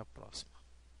e até a próxima.